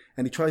eyes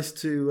and he tries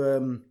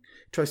to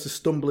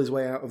stumble his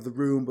way out of the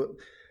room, but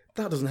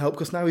that doesn't help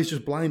because now he's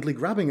just blindly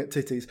grabbing at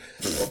titties.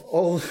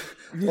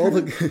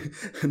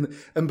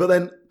 But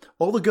then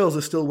all the girls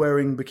are still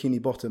wearing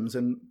bikini bottoms,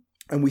 and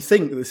we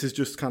think that this is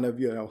just kind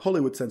of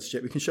Hollywood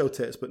censorship. We can show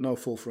tits, but no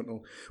full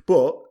frontal.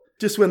 But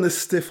just when the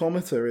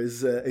stiffometer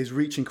is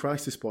reaching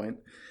crisis point,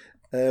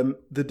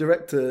 the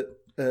director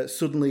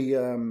suddenly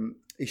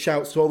he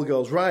shouts to all the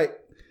girls, right,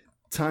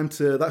 that's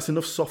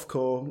enough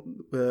softcore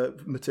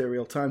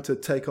material, time to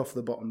take off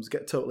the bottoms,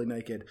 get totally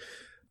naked.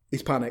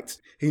 He's panicked.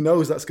 He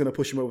knows that's going to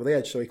push him over the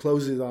edge, so he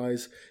closes his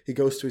eyes, he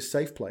goes to his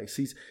safe place.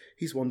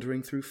 He's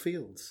wandering through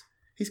fields.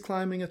 He's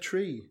climbing a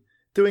tree,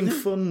 doing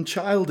fun,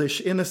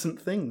 childish,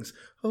 innocent things.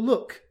 Oh,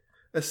 look,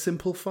 a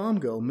simple farm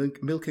girl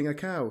milking a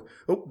cow.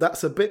 Oh,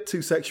 that's a bit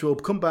too sexual.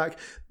 Come back.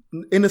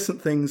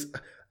 Innocent things.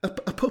 A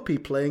puppy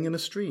playing in a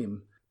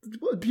stream.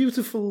 What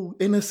beautiful,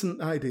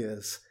 innocent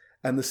ideas.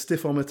 And the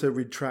stiffometer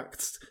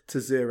retracts to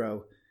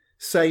 0.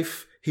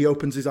 Safe, he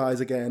opens his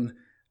eyes again,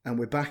 and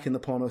we're back in the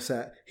porno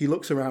set. He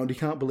looks around, he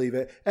can't believe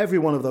it. Every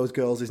one of those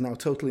girls is now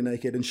totally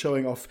naked and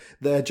showing off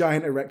their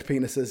giant erect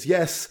penises.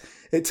 Yes,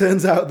 it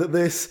turns out that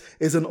this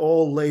is an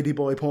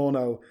all-ladyboy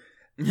porno.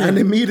 And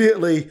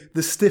immediately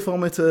the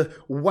stiffometer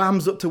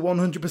whams up to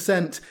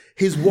 100%.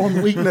 His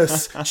one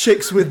weakness,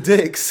 chicks with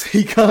dicks.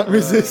 He can't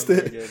resist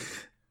it.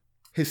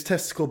 His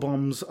testicle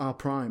bombs are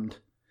primed.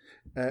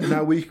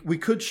 Now, we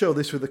could show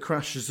this with a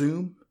crash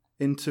zoom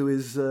into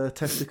his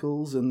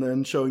testicles and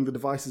then showing the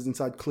devices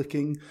inside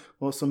clicking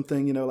or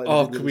something, you know,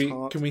 like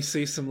can we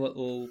see some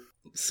little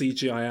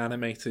CGI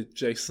animated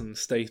Jason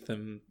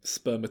Statham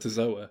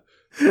spermatozoa?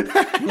 I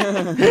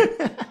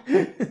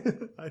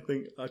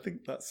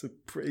think that's a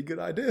pretty good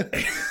idea.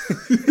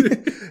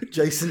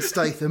 Jason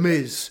Statham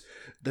is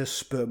the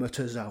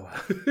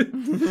spermatozoa.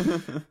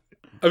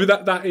 I mean,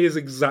 that is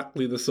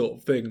exactly the sort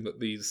of thing that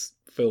these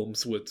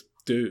films would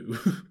do.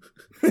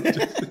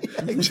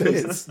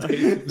 Jason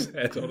Statham's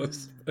head on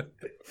us.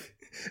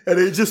 And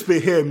it'd just be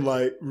him,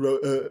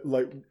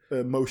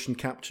 motion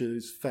capture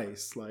his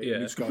face,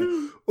 just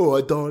going,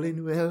 "Oh,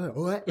 darling,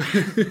 what?"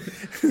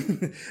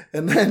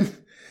 And then,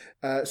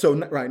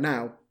 right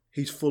now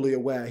he's fully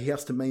aware he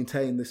has to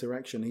maintain this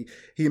erection.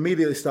 He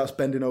immediately starts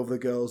bending over the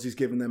girls. He's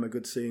giving them a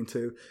good scene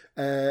too,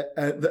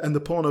 and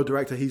the porno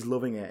director, he's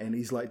loving it, and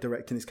he's like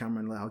directing his camera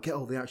and like, "I'll get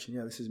all the action.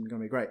 Yeah, this is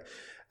going to be great."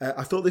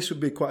 I thought this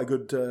would be quite a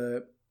good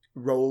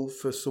role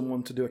for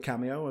someone to do a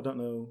cameo. I don't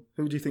know.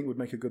 Who do you think would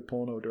make a good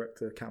porno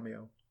director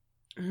cameo?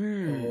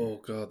 Oh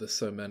God, there's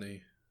so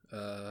many.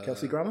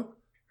 Kelsey Grammer?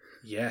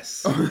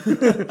 Yes.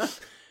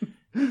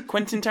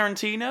 Quentin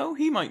Tarantino?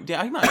 He might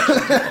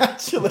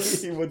Actually,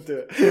 he would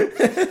do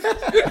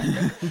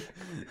it.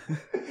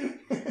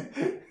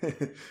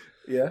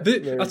 Yeah.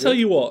 I'll tell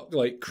you what,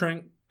 like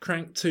Crank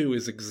 2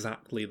 is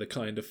exactly the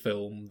kind of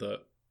film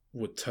that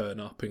would turn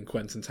up in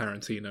Quentin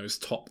Tarantino's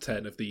top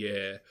 10 of the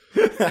year.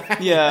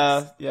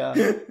 Yeah.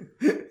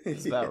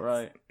 Is that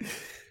right?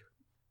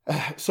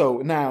 So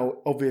now,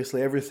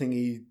 obviously, everything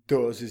he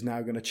does is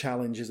now going to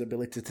challenge his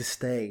ability to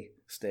stay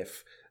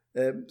stiff.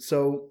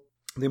 So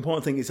the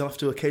important thing is he'll have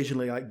to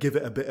occasionally give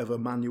it a bit of a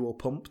manual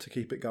pump to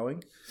keep it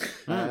going,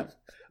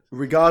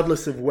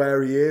 regardless of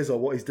where he is or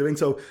what he's doing.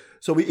 So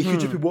he could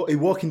just be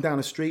walking down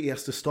a street. He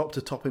has to stop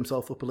to top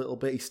himself up a little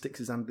bit. He sticks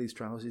his hand in his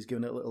trousers. He's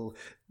giving it a little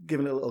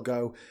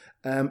go.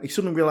 He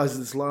suddenly realizes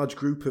this large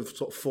group of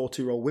sort of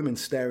 40-year-old women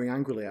staring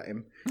angrily at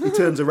him. He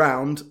turns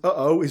around.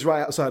 He's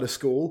right outside of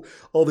school.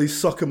 All these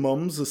soccer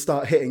mums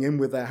start hitting him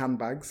with their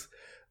handbags.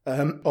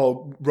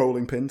 Or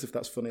rolling pins, if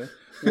that's funnier.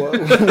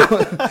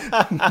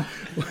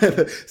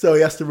 So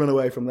he has to run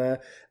away from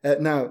there.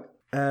 Now,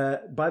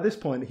 by this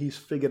point, he's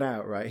figured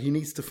out, right? He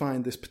needs to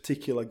find this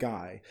particular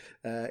guy.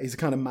 He's a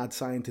kind of mad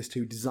scientist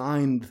who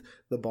designed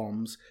the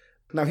bombs.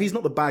 Now, he's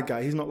not the bad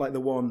guy. He's not like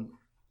the one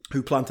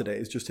who planted it.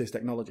 It's just his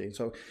technology.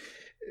 So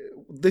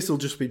this will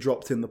just be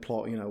dropped in the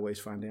plot, where he's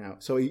finding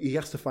out. So he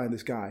has to find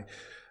this guy.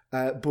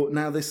 But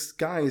now this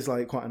guy is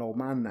like quite an old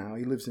man now.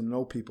 He lives in an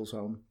old people's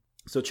home.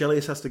 So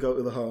Chelios has to go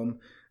to the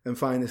home and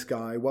find this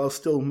guy while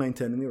still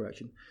maintaining the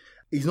erection.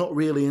 He's not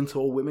really into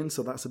all women,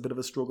 so that's a bit of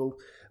a struggle.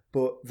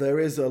 But there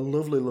is a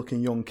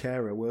lovely-looking young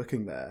carer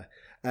working there.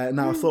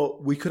 Now, I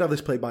thought we could have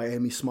this played by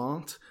Amy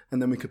Smart,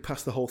 and then we could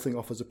pass the whole thing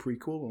off as a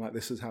prequel, and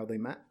this is how they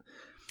met.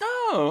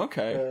 Oh,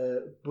 okay.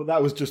 But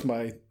that was just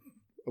a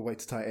way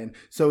to tie it in.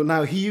 So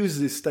now he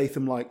uses his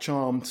Statham-like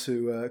charm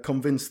to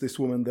convince this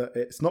woman that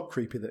it's not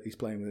creepy that he's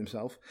playing with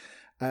himself.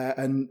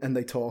 And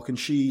they talk, and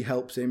she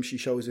helps him. She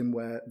shows him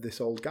where this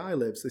old guy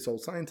lives, this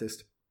old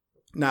scientist.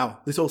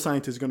 Now, this old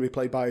scientist is going to be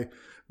played by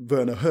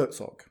Werner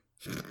Herzog.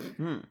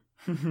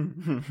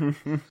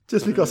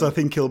 Just because I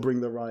think he'll bring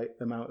the right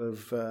amount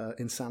of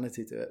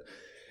insanity to it.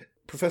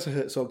 Professor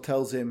Herzog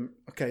tells him,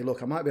 okay,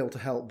 look, I might be able to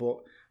help, but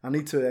I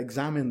need to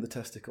examine the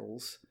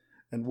testicles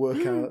and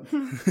work out.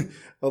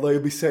 Although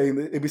he'll be saying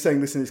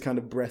this in his kind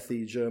of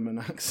breathy German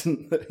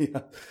accent that he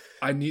has.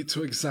 I need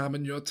to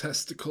examine your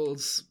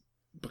testicles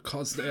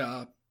because they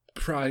are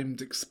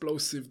primed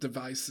explosive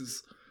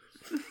devices.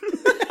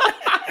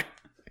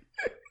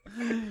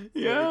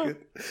 Yeah,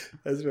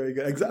 that's very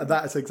good.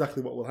 That's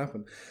exactly what will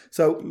happen.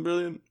 So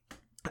brilliant.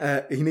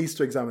 He needs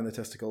to examine the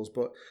testicles,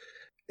 but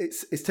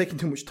it's taking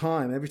too much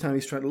time. Every time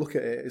he's trying to look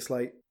at it, it's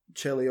like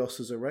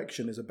Chelios's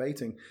erection is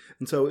abating,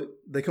 and so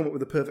they come up with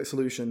the perfect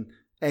solution.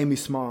 Amy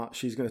Smart,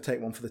 she's going to take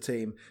one for the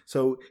team.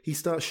 So he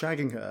starts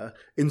shagging her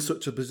in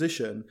such a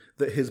position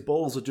that his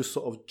balls are just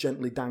sort of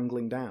gently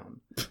dangling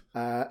down,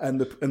 and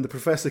the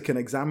professor can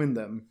examine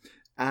them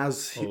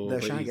as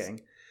they're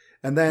shagging,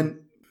 and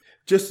then.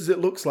 Just as it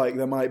looks like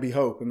there might be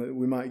hope and that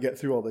we might get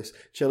through all this,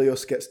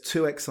 Chelios gets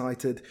too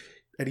excited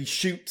and he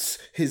shoots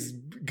his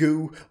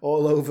goo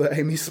all over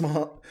Amy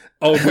Smart.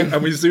 Oh,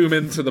 and we zoom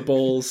into the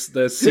balls.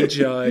 There's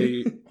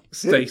CGI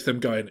Statham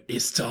going,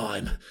 "It's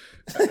time,"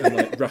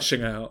 and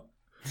rushing out.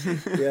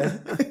 Yeah.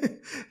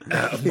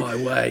 Out of my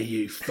way,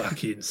 you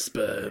fucking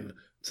sperm,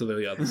 to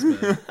the other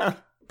sperm.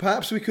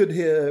 Perhaps we could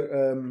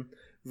hear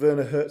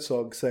Werner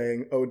Herzog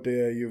saying, "Oh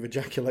dear, you've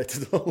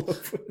ejaculated all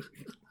over."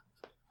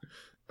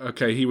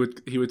 Okay, he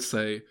would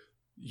say,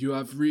 "You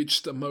have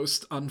reached a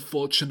most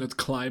unfortunate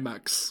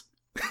climax."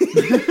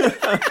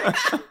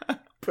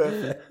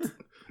 Perfect.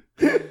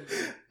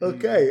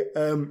 Okay,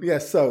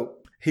 so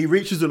he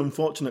reaches an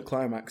unfortunate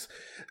climax,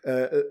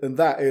 and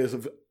that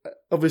is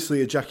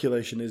obviously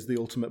ejaculation is the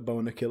ultimate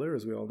boner killer,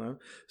 as we all know.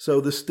 So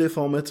the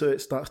stiffometer,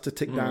 it starts to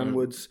tick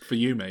downwards. For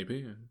you,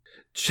 maybe.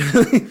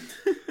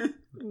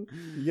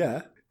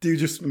 Yeah. Do you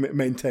just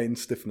maintain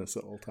stiffness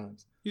at all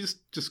times? You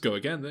just go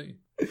again, don't you?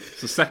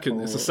 It's the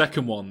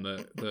second one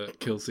that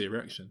kills the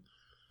erection.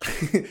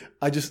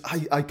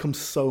 I come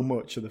so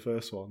much of the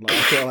first one. Like,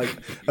 I feel like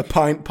a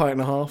pint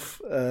and a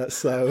half.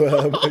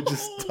 So it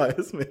just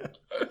tires me out.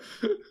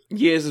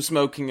 Years of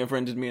smoking have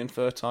rendered me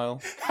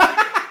infertile.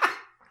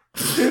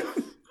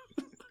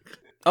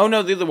 Oh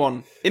no, the other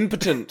one.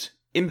 Impotent.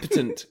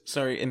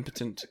 Sorry,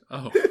 impotent.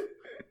 Oh.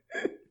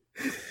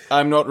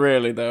 I'm not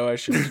really, though, I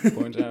should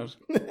point out.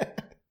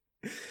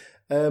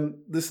 The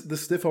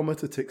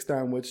stiffometer ticks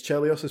downwards.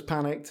 Chelios is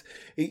panicked,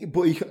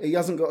 but he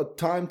hasn't got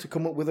time to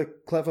come up with a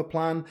clever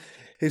plan.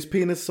 His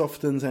penis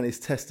softens and his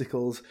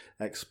testicles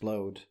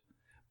explode.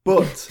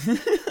 But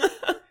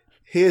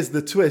here's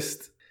the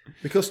twist.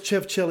 Because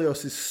Chev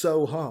Chelios is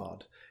so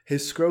hard,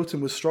 his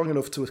scrotum was strong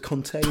enough to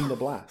contain the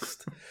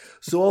blast.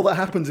 So all that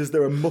happens is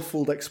there a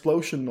muffled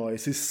explosion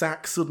noise. His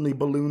sack suddenly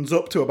balloons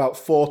up to about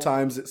 4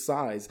 times its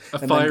size. A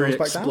and fiery then goes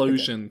back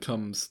explosion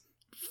comes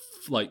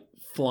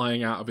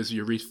flying out of his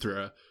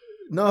urethra.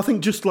 No, I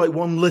think just like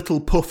one little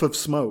puff of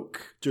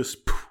smoke.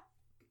 Just poof,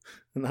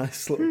 a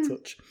nice little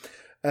touch.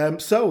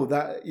 So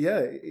that,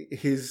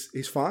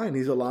 he's fine.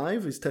 He's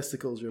alive. His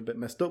testicles are a bit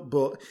messed up,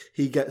 but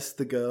he gets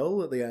the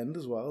girl at the end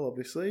as well,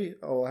 obviously.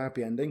 All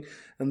happy ending.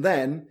 And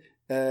then,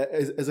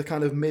 as a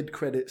kind of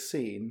mid-credit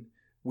scene,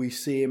 we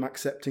see him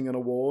accepting an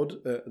award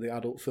at the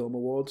Adult Film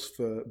Awards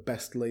for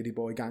Best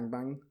Ladyboy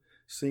Gangbang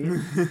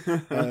scene.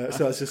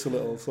 So it's just a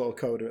little sort of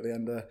coda at the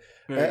end there.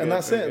 And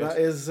that's it. Good. That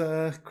is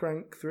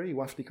Crank 3,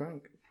 Wafty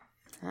Crank.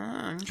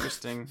 Ah,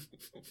 interesting.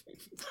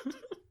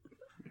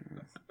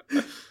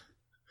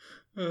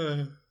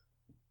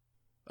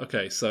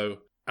 Okay, so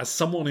as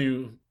someone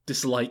who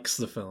dislikes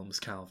the films,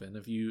 Calvin,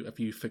 have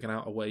you figured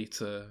out a way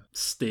to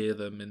steer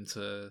them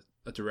into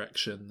a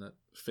direction that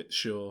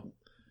fits your...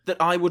 That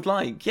I would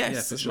like, yes.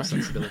 Yeah, fits your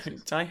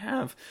sensibilities. I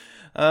have.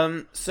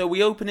 So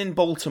we open in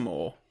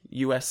Baltimore,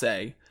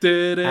 USA.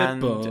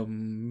 No.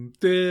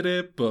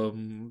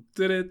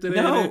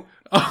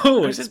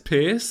 Oh, it's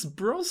Pierce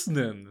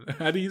Brosnan,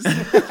 and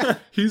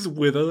he's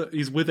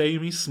with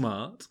Amy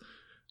Smart.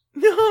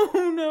 No,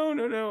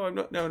 I'm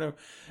not. No.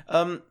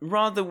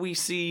 Rather, we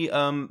see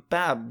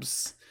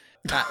Babs,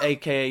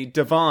 aka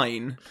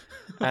Divine,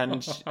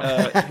 and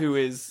who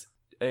is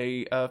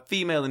a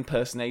female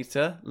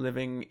impersonator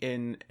living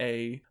in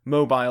a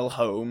mobile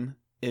home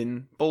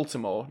in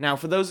Baltimore. Now,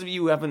 for those of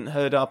you who haven't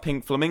heard our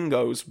Pink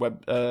Flamingos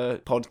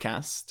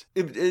podcast,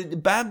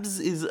 Babs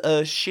is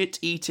a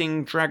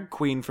shit-eating drag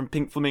queen from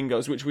Pink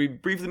Flamingos, which we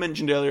briefly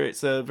mentioned earlier.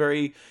 It's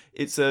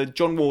a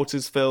John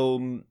Waters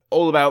film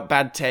all about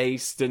bad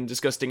taste and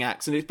disgusting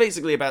acts, and it's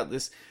basically about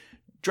this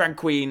drag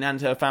queen and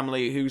her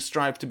family who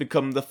strive to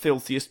become the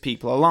filthiest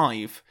people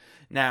alive.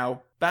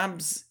 Now,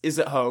 Babs is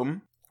at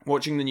home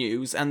watching the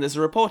news, and there's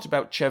a report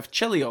about Chev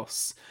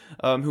Chelios,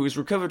 who has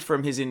recovered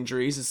from his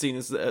injuries, as seen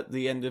as at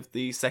the end of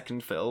the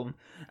second film,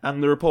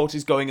 and the report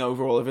is going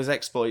over all of his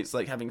exploits,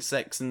 like having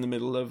sex in the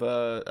middle of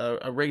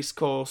a race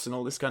course and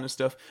all this kind of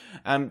stuff.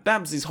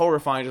 Babs is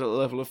horrified at the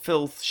level of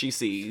filth she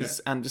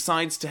sees, and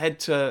decides to head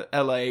to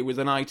LA with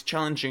an eye to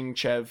challenging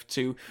Chev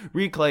to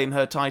reclaim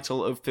her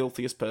title of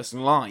filthiest person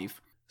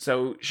alive.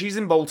 So she's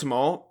in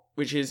Baltimore,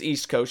 which is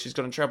East Coast. She's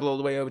going to travel all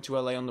the way over to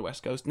LA on the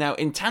West Coast. Now,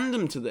 in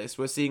tandem to this,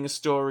 we're seeing a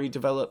story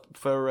develop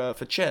for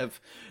Chev,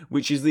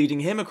 which is leading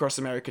him across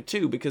America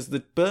too, because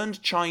the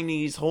burned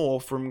Chinese whore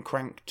from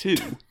Crank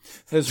 2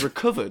 has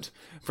recovered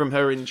from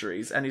her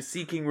injuries and is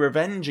seeking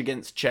revenge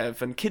against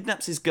Chev and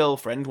kidnaps his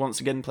girlfriend, once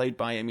again played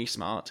by Amy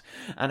Smart,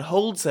 and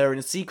holds her in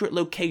a secret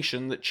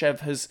location that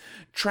Chev has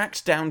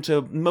tracked down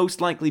to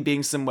most likely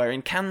being somewhere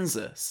in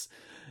Kansas.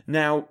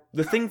 Now,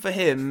 the thing for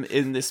him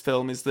in this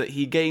film is that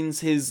he gains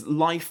his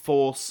life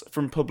force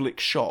from public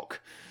shock.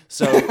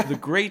 So the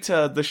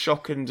greater the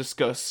shock and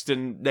disgust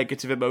and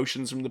negative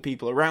emotions from the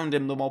people around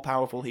him, the more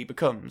powerful he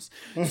becomes.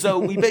 So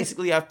we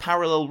basically have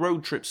parallel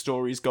road trip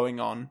stories going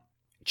on.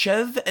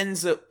 Chev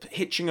ends up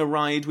hitching a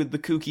ride with the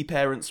kooky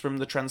parents from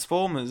the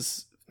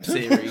Transformers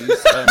series.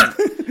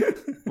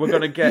 We're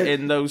going to get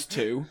in those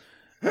two.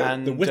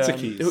 And the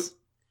Whittakers.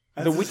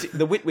 The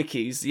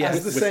Witwickies, yes.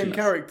 As the same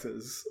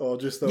characters, or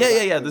just those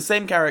yeah, the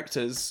same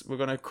characters. We're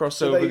going to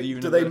cross over the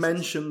universe. Do they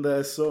mention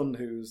their son,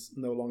 who's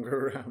no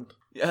longer around?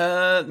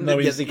 No,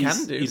 yes, he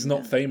can do. He's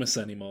not famous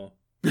anymore.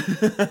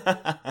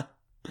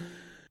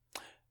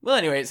 Well,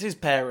 anyway, it's his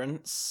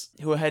parents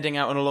who are heading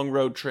out on a long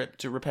road trip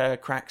to repair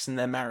cracks in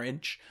their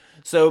marriage.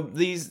 So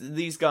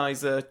these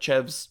guys are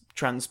Chev's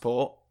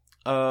transport,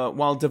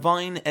 while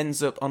Divine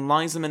ends up on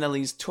Liza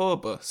Minnelli's tour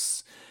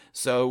bus.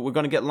 So we're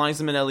going to get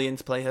Liza Minnelli in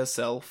to play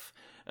herself,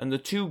 and the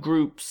two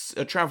groups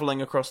are travelling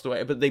across the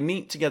way, but they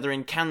meet together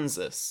in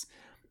Kansas,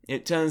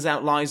 It turns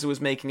out Liza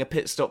was making a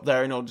pit stop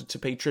there in order to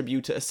pay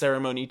tribute at a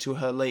ceremony to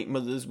her late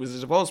mother's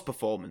Wizard of Oz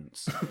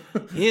performance.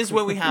 Here's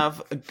where we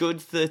have a good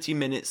 30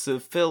 minutes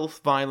of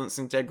filth, violence,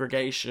 and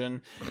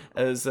degradation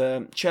as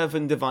Chev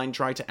and Divine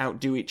try to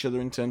outdo each other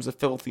in terms of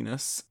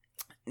filthiness.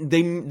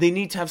 They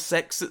need to have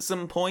sex at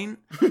some point,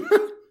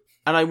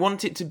 and I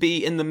want it to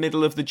be in the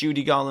middle of the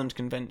Judy Garland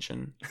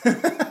convention.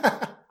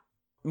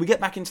 We get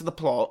back into the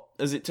plot,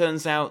 as it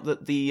turns out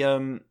that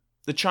the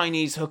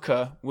Chinese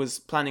hooker was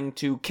planning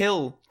to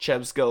kill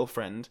Chev's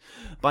girlfriend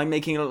by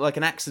making it look like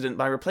an accident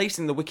by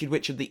replacing the Wicked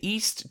Witch of the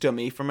East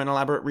dummy from an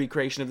elaborate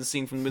recreation of the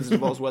scene from The Wizard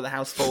of Oz where the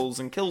house falls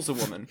and kills a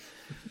woman.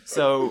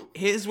 So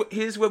here's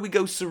where we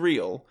go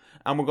surreal,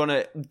 and we're going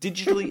to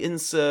digitally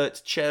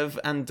insert Chev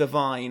and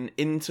Divine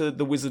into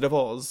The Wizard of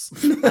Oz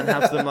and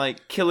have them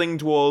like killing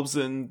dwarves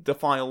and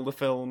defile the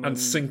film. And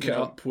sync it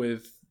up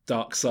with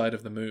Dark Side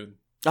of the Moon.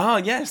 Ah,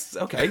 yes,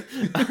 okay.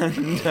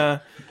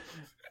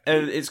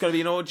 And it's going to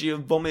be an orgy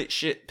of vomit,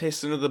 shit,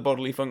 piss, and other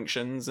bodily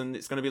functions, and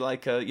it's going to be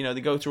like,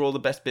 they go through all the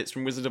best bits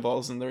from Wizard of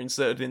Oz, and they're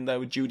inserted in there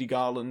with Judy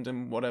Garland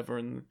and whatever,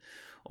 and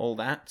all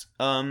that.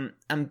 I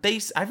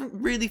haven't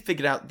really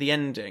figured out the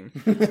ending.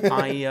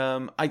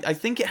 I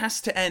think it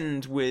has to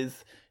end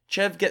with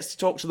Chev gets to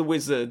talk to the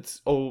wizard,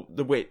 or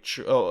the witch,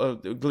 or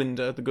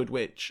Glinda, the good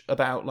witch,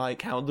 about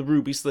like how the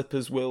ruby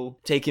slippers will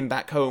take him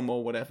back home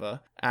or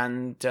whatever.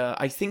 And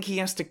I think he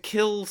has to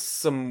kill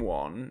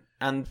someone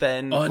and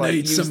then I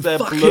need use some their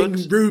fucking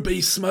blood. ruby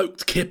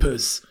smoked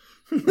kippers.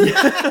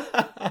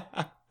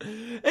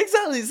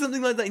 Exactly,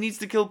 something like that. He needs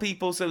to kill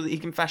people so that he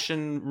can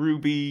fashion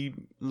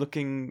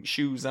ruby-looking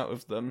shoes out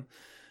of them,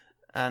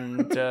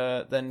 and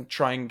then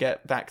try and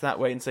get back that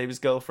way and save his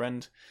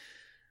girlfriend.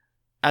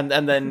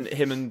 And then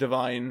him and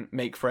Divine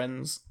make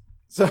friends,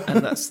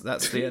 and that's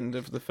the end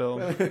of the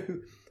film.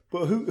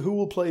 But who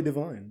will play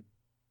Divine?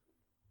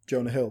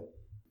 Jonah Hill.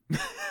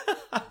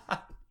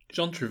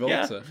 John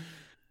Travolta.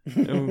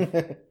 Oh.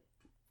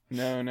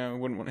 No,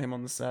 wouldn't want him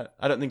on the set.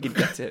 I don't think he'd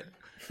get it.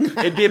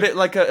 It'd be a bit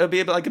like a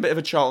bit of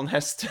a Charlton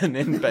Heston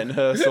in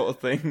Ben-Hur sort of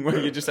thing, where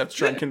you just have to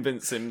try and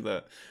convince him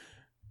that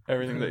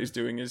everything that he's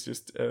doing is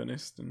just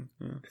earnest. And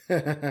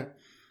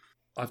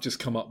I've just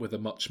come up with a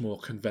much more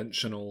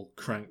conventional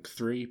Crank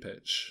 3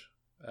 pitch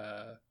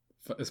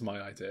as my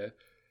idea.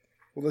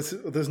 Well,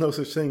 there's no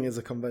such thing as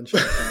a convention.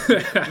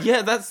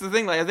 Yeah, that's the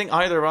thing. Like, I think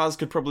either of ours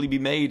could probably be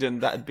made,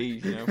 and that'd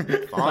be,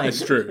 fine.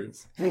 That's true.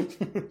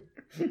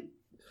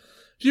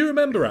 Do you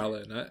remember,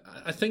 Alan?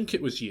 I think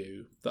it was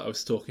you that I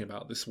was talking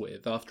about this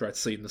with after I'd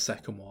seen the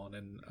second one,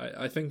 and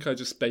I think I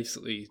just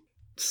basically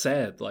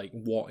said, like,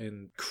 what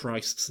in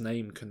Christ's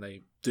name can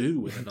they do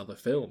with another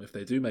film if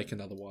they do make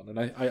another one? And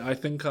I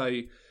think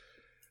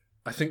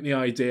the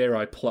idea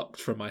I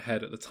plucked from my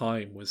head at the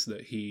time was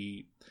that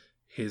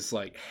his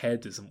like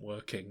head isn't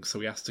working, so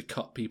he has to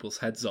cut people's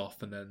heads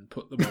off and then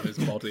put them on his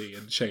body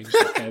and change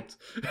the head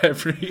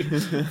every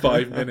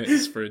 5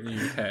 minutes for a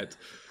new head.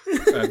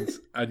 And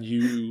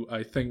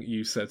I think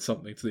you said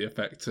something to the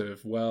effect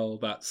of, well,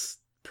 that's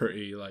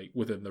pretty like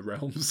within the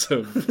realms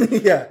of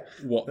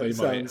what they might have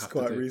to do. Sounds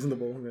quite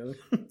reasonable, really.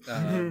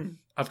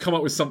 I've come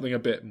up with something a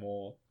bit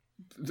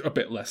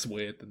less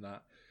weird than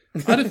that. I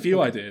had a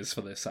few ideas for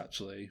this,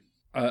 actually.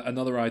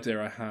 Another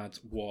idea I had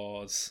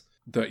was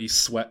that he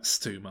sweats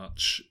too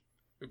much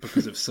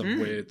because of some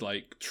weird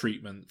like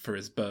treatment for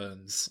his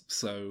burns,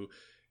 so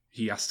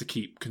he has to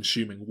keep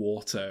consuming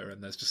water,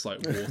 and there's just like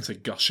water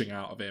gushing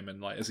out of him, and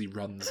like as he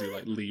runs he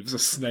like leaves a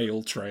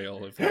snail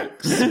trail of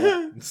like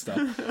sweat and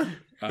stuff,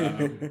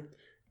 and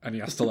he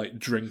has to like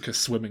drink a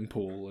swimming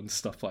pool and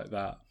stuff like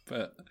that,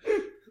 but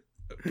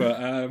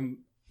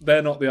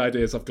they're not the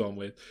ideas I've gone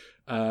with.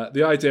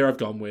 The idea I've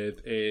gone with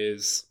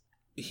is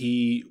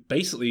he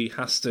basically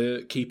has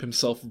to keep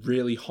himself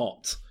really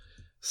hot.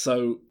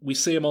 So we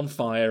see him on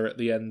fire at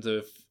the end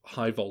of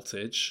High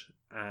Voltage,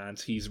 and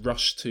he's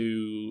rushed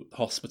to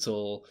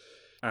hospital,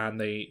 and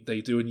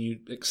they do a new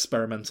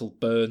experimental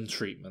burn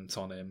treatment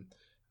on him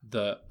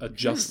that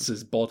adjusts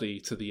his body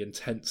to the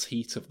intense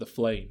heat of the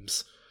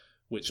flames,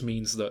 which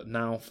means that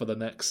now for the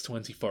next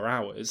 24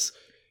 hours,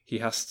 he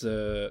has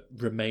to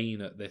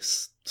remain at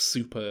this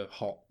super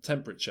hot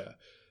temperature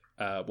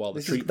while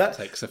the treatment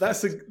takes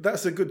effect.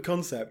 That's a good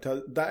concept.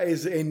 That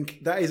is in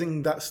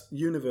that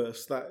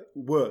universe that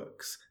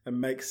works and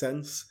makes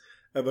sense.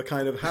 Of a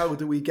kind of, how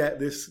do we get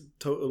this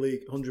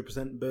totally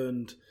 100%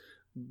 burned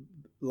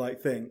like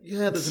thing?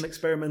 Yeah, there's an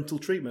experimental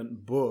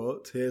treatment,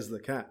 but here's the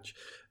catch.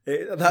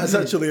 That's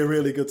actually a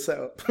really good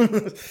setup.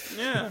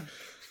 Yeah.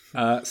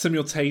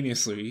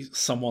 Simultaneously,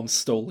 someone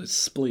stole his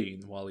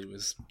spleen while he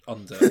was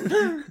under,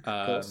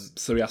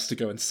 so he has to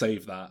go and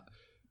save that.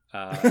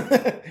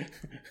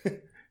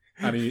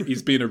 And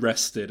he's been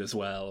arrested as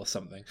well or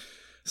something.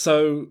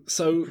 So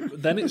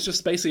then it's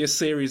just basically a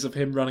series of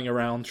him running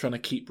around trying to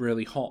keep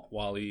really hot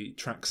while he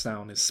tracks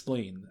down his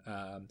spleen.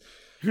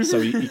 So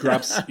he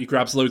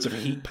grabs loads of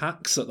heat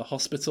packs at the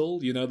hospital.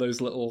 You know,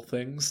 those little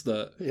things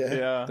that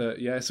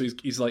So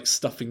he's like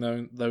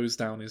stuffing those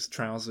down his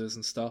trousers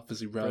and stuff as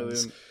he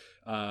runs.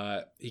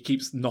 He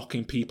keeps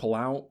knocking people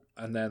out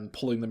and then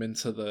pulling them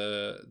into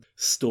the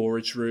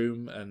storage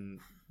room, and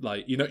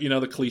like you know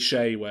the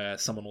cliche where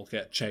someone will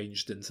get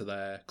changed into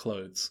their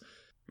clothes.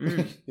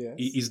 Yes.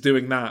 He's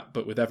doing that,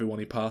 but with everyone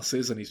he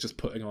passes, and he's just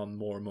putting on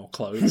more and more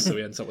clothes, so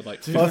he ends up with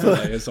like 5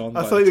 layers on.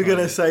 I thought you were going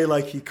to say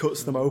like he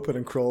cuts them open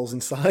and crawls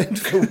inside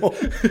for one.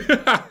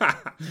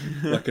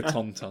 Like a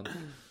tauntaun.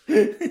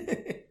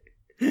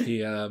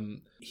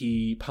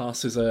 He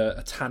passes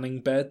a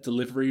tanning bed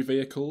delivery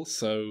vehicle,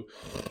 so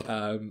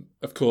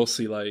of course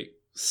he like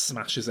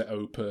smashes it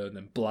open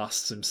and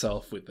blasts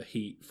himself with the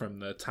heat from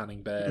the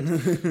tanning bed.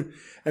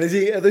 And is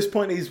he at this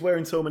point? He's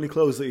wearing so many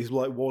clothes that he's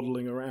like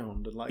waddling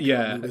around and like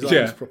can't move his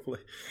arms properly.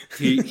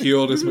 He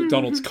orders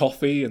McDonald's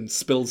coffee and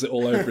spills it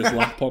all over his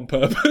lap on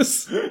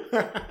purpose.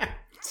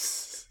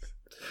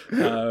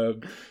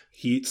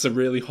 He eats a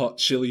really hot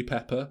chili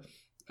pepper,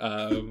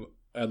 and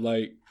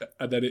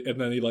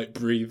then he like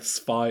breathes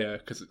fire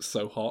because it's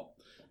so hot.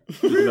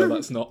 Even though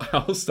that's not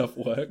how stuff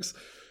works.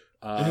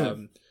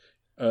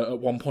 At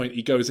one point,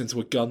 he goes into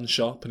a gun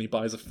shop and he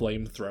buys a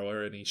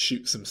flamethrower and he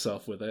shoots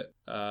himself with it.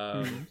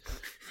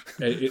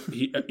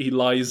 He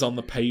lies on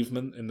the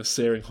pavement in the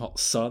searing hot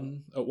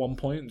sun at one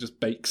point and just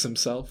bakes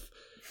himself.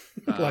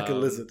 Like a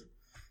lizard.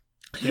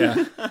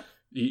 Yeah.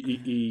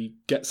 He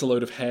gets a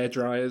load of hair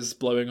dryers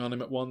blowing on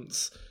him at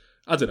once.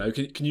 I don't know.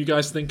 Can you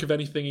guys think of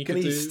anything he could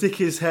do? Can he stick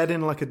his head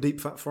in like a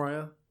deep fat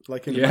fryer?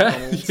 Like in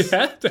McDonald's?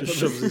 Just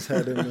shoves his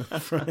head in the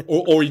fryer.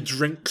 Or he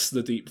drinks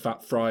the deep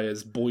fat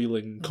fryer's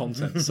boiling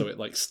contents so it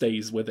like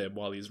stays with him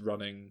while he's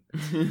running.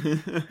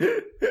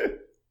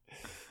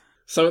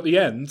 So at the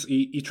end,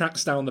 he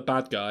tracks down the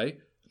bad guy,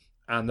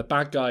 and the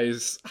bad guy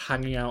is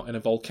hanging out in a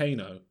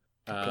volcano.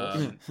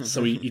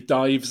 So he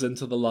dives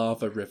into the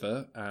lava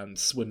river and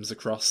swims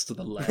across to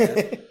the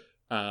lair.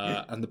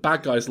 And the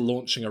bad guy's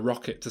launching a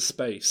rocket to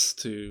space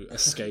to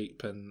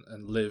escape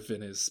and live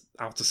in his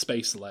outer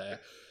space lair.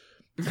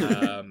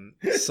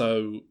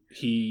 So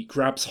he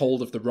grabs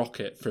hold of the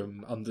rocket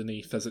from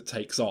underneath as it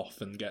takes off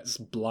and gets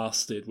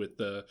blasted with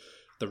the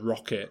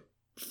rocket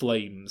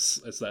flames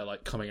as they're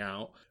like coming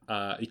out.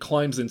 He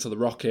climbs into the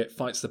rocket,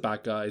 fights the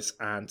bad guys,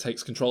 and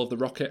takes control of the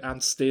rocket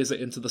and steers it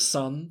into the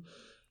sun.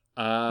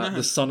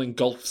 The sun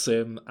engulfs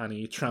him and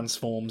he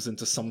transforms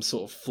into some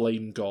sort of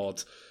flame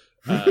god,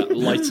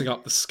 lighting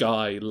up the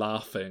sky,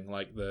 laughing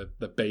like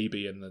the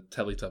baby in the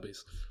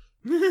Teletubbies.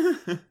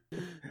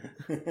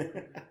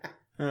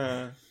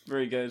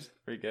 Very good,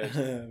 very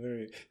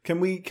good. Can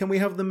we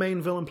have the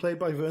main villain played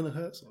by Werner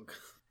Herzog?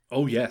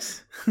 Oh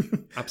yes,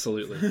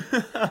 absolutely.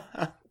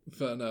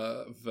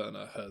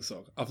 Werner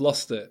Herzog. I've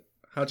lost it.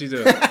 How do you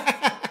do it?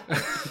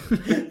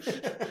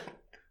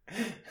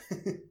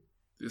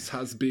 This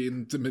has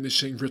been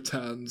Diminishing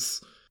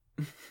Returns.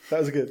 That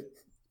was good.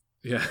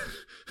 Yeah.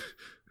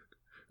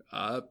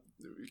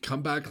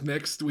 Come back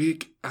next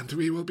week and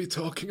we will be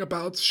talking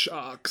about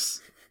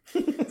sharks.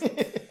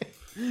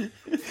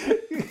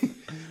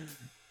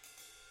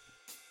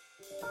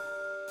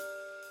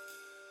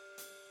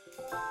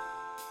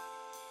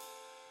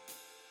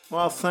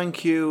 Well,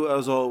 thank you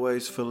as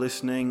always for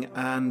listening,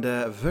 and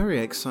very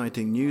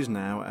exciting news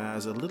now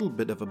as a little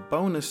bit of a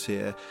bonus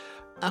here.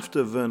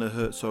 After Werner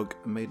Herzog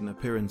made an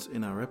appearance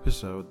in our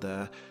episode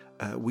there,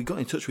 we got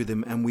in touch with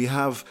him and we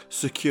have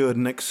secured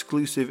an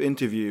exclusive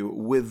interview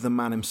with the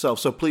man himself.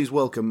 So please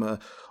welcome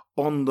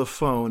on the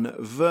phone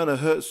Werner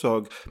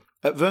Herzog.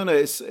 Werner,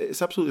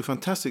 it's absolutely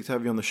fantastic to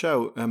have you on the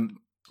show.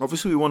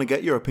 Obviously, we want to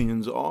get your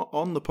opinions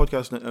on the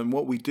podcast and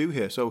what we do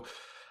here. So,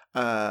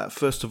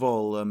 first of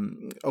all,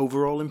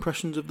 overall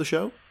impressions of the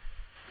show?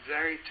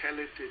 Very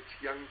talented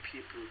young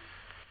people.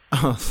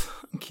 Oh,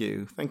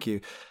 thank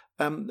you.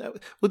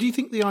 Well, do you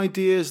think the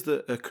ideas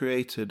that are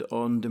created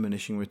on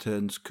Diminishing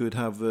Returns could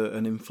have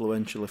an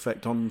influential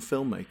effect on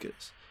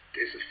filmmakers?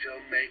 As a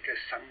filmmaker,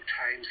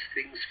 sometimes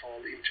things fall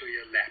into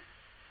your lap,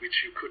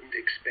 which you couldn't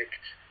expect,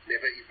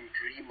 never even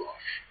dream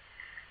of.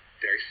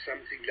 There's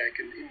something like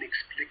an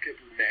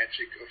inexplicable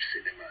magic of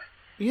cinema.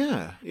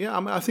 Yeah. I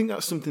mean, I think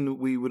that's something that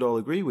we would all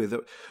agree with.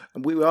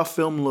 We are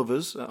film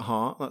lovers at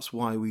heart. That's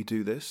why we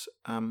do this.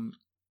 And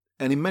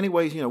in many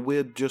ways,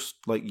 we're just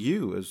like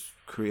you as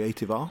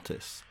creative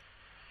artists.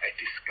 I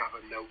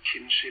discover no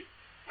kinship,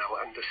 no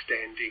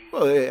understanding.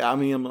 Well, I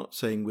mean, I'm not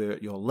saying we're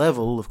at your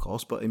level, of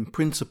course, but in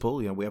principle,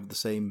 we have the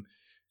same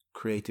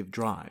creative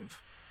drive.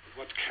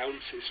 What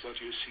counts is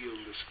what you see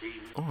on the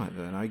screen. All right,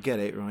 then, I get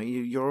it, right?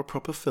 You're a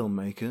proper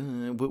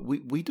filmmaker.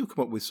 We do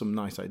come up with some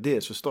nice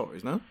ideas for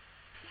stories, no?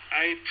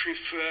 I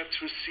prefer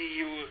to see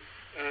you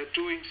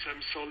doing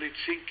some solid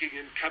thinking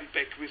and come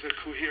back with a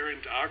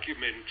coherent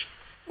argument.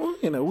 Well,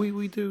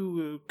 we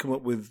do come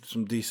up with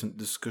some decent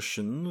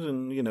discussions,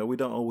 and we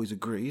don't always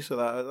agree, so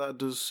that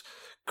does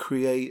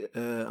create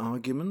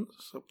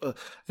arguments.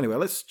 Anyway,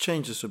 let's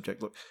change the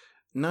subject. Look,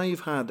 now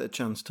you've had a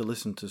chance to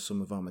listen to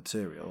some of our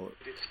material.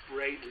 It's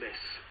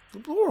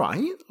brainless. All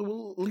right.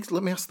 Well, at least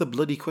let me ask the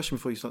bloody question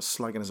before you start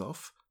slagging us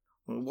off.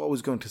 What I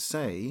was going to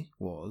say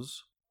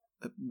was,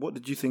 what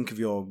did you think of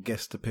your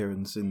guest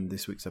appearance in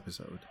this week's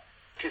episode?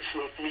 It's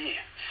not me.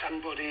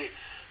 Somebody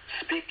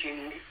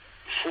speaking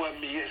for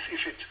me as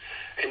if it,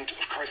 and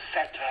of course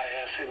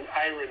satires and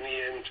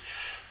irony and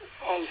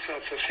all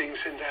sorts of things,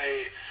 and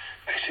I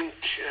think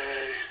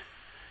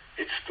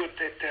it's good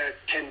that there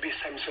can be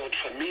some sort,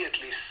 for me at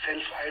least,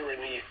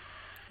 self-irony.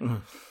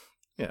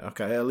 Yeah,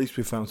 okay, at least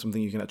we found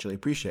something you can actually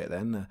appreciate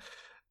then.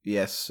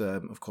 Yes,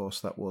 of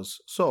course, that was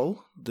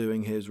Sol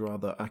doing his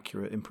rather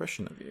accurate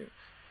impression of you.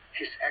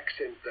 His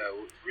accent,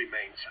 though,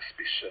 remains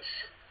suspicious.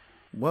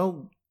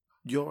 Well,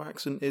 your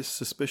accent is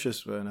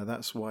suspicious, Werner,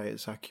 that's why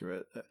it's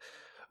accurate.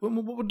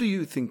 What do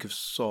you think of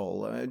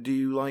Sol? Do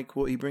you like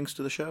what he brings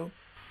to the show?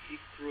 He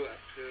grew up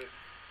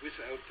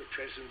without the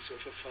presence of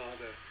a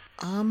father.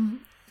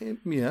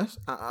 Yes.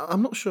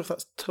 I'm not sure if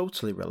that's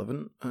totally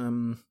relevant.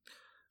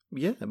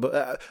 Yeah,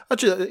 but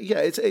actually, yeah,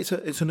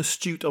 it's an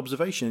astute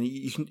observation.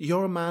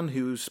 You're a man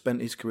who's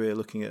spent his career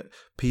looking at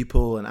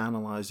people and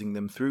analysing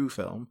them through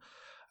film.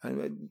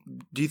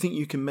 Do you think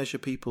you can measure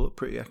people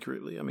pretty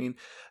accurately? I mean,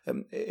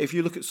 if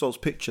you look at Sol's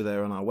picture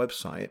there on our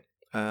website,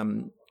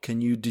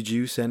 can you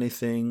deduce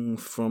anything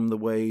from the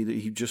way that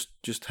he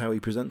just how he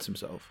presents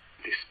himself?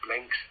 This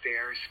blank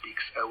stare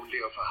speaks only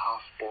of a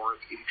half-bored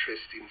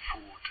interest in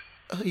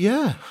food.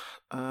 Yeah,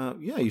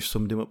 you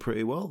summed him up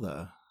pretty well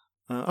there.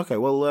 Okay,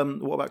 well,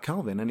 what about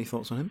Calvin? Any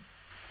thoughts on him?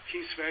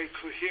 He's very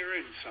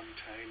coherent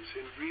sometimes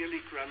and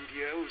really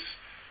grandiose,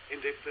 and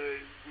at the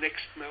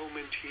next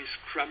moment he's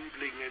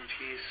crumbling and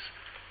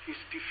he's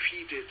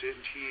defeated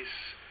and he's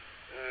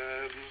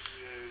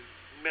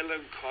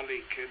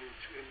melancholic and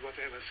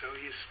whatever. So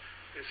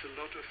there's a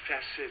lot of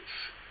facets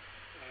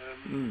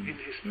in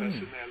his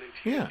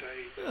personality. Yeah,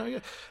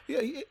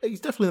 he's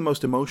definitely the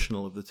most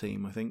emotional of the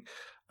team, I think.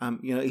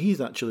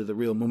 He's actually the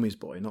real mummy's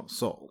boy, not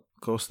Sol.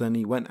 Of course, then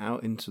he went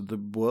out into the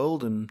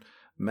world and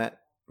met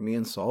me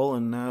and Sol,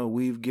 and now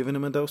we've given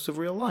him a dose of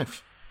real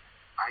life.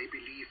 I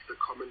believe the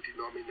common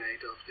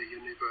denominator of the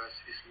universe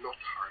is not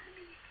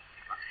harmony,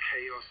 but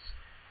chaos,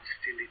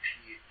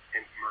 hostility,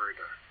 and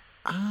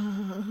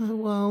murder.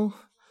 Well,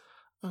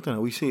 I don't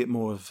know. We see it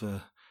more of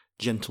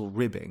gentle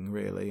ribbing,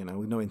 really.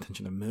 With no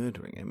intention of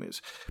murdering him.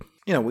 It's,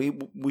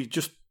 we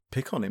just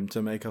pick on him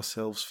to make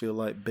ourselves feel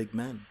like big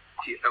men.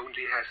 He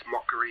only has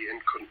mockery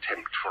and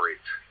contempt for it.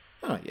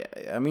 Oh,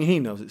 yeah. I mean, he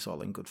knows it's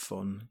all in good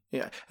fun.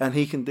 Yeah, and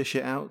he can dish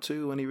it out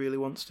too when he really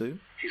wants to.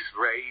 His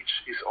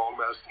rage is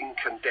almost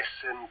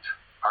incandescent,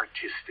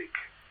 artistic.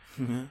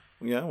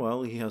 Yeah,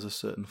 well, he has a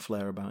certain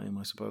flair about him,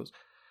 I suppose.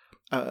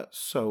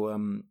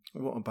 So,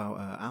 what about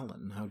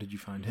Alan? How did you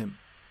find him?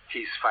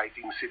 He's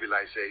fighting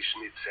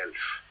civilization itself.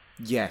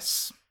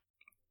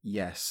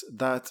 Yes,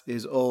 that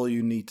is all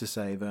you need to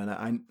say,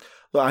 Werner.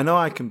 I know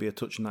I can be a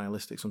touch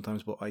nihilistic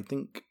sometimes, but I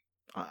think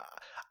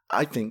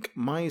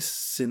my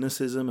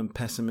cynicism and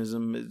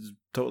pessimism is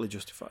totally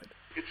justified.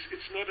 It's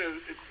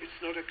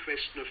not a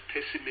question of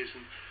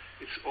pessimism.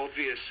 It's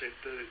obvious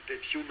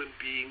that human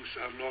beings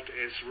are not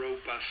as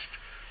robust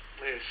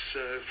as,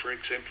 for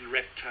example,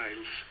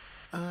 reptiles.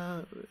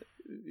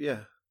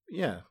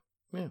 Yeah.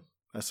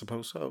 I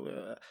suppose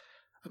so.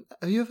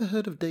 Have you ever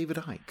heard of David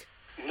Icke?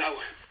 No.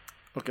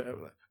 Okay,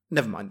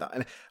 never mind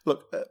that.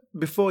 Look,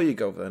 before you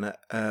go, Werner,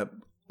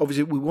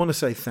 obviously we want to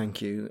say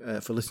thank you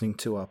for listening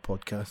to our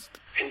podcast.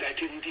 And I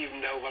didn't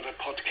even know what a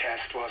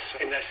podcast was.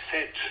 And I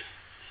said,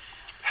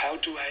 how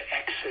do I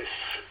access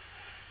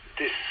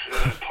this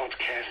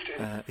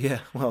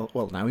podcast?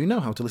 Well, now you know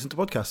how to listen to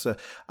podcasts.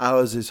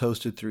 Ours is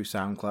hosted through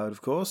SoundCloud,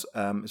 of course.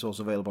 It's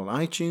also available on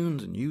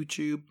iTunes and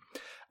YouTube.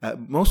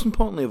 Most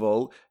importantly of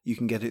all, you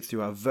can get it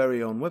through our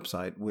very own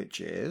website, which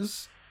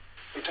is...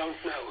 We don't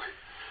know.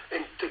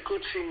 And the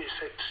good thing is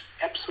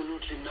that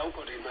absolutely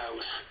nobody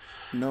knows.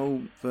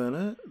 No,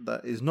 Werner,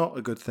 that is not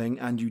a good thing,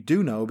 and you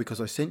do know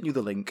because I sent you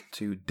the link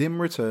to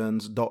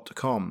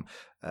dimreturns.com,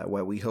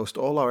 where we host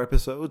all our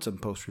episodes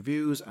and post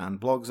reviews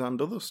and blogs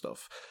and other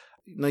stuff.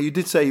 Now, you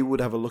did say you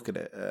would have a look at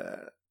it.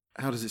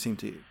 How does it seem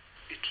to you?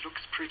 It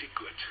looks pretty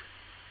good.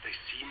 They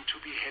seem to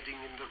be heading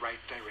in the right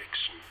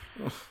direction.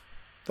 Oh,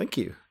 thank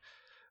you.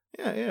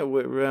 Yeah,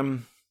 we're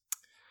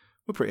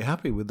pretty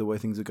happy with the way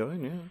things are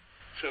going, yeah.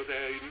 So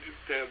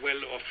they're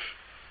well off,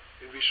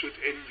 and we should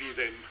envy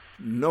them.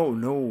 No,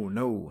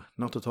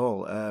 not at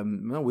all.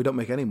 No, we don't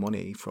make any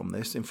money from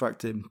this. In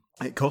fact,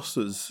 it costs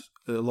us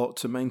a lot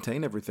to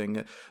maintain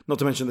everything. Not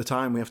to mention the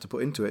time we have to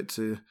put into it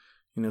to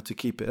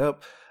keep it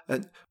up.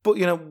 But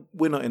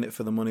we're not in it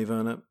for the money,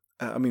 Werner.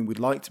 I mean, we'd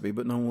like to be,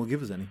 but no one will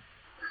give us any.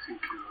 I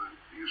think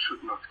you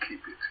should not keep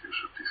it. You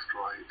should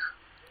destroy it.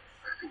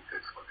 I think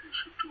that's what you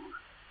should do,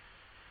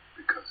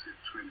 because it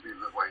will be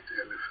the white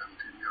elephant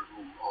in your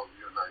room all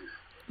your life.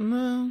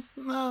 No.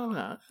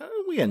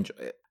 We enjoy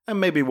it. And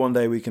maybe one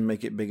day we can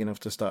make it big enough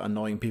to start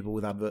annoying people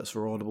with adverts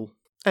for Audible.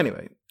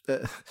 Anyway,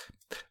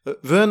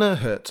 Werner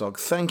Herzog,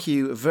 thank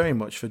you very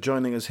much for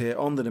joining us here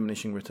on the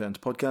Diminishing Returns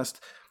podcast.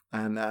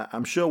 And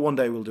I'm sure one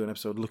day we'll do an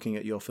episode looking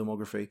at your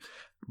filmography.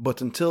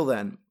 But until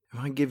then, if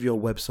I give your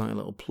website a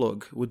little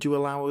plug, would you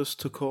allow us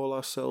to call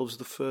ourselves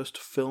the first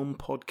film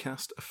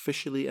podcast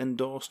officially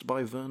endorsed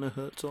by Werner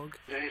Herzog?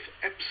 There is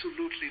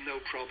absolutely no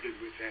problem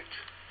with that.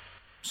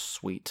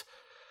 Sweet.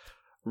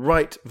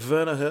 Right,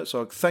 Werner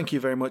Herzog, thank you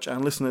very much.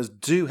 And listeners,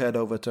 do head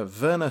over to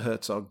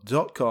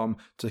wernerherzog.com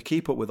to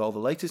keep up with all the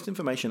latest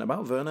information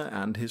about Werner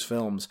and his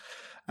films.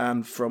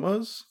 And from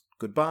us,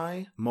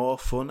 goodbye, more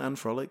fun and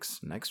frolics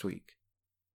next week.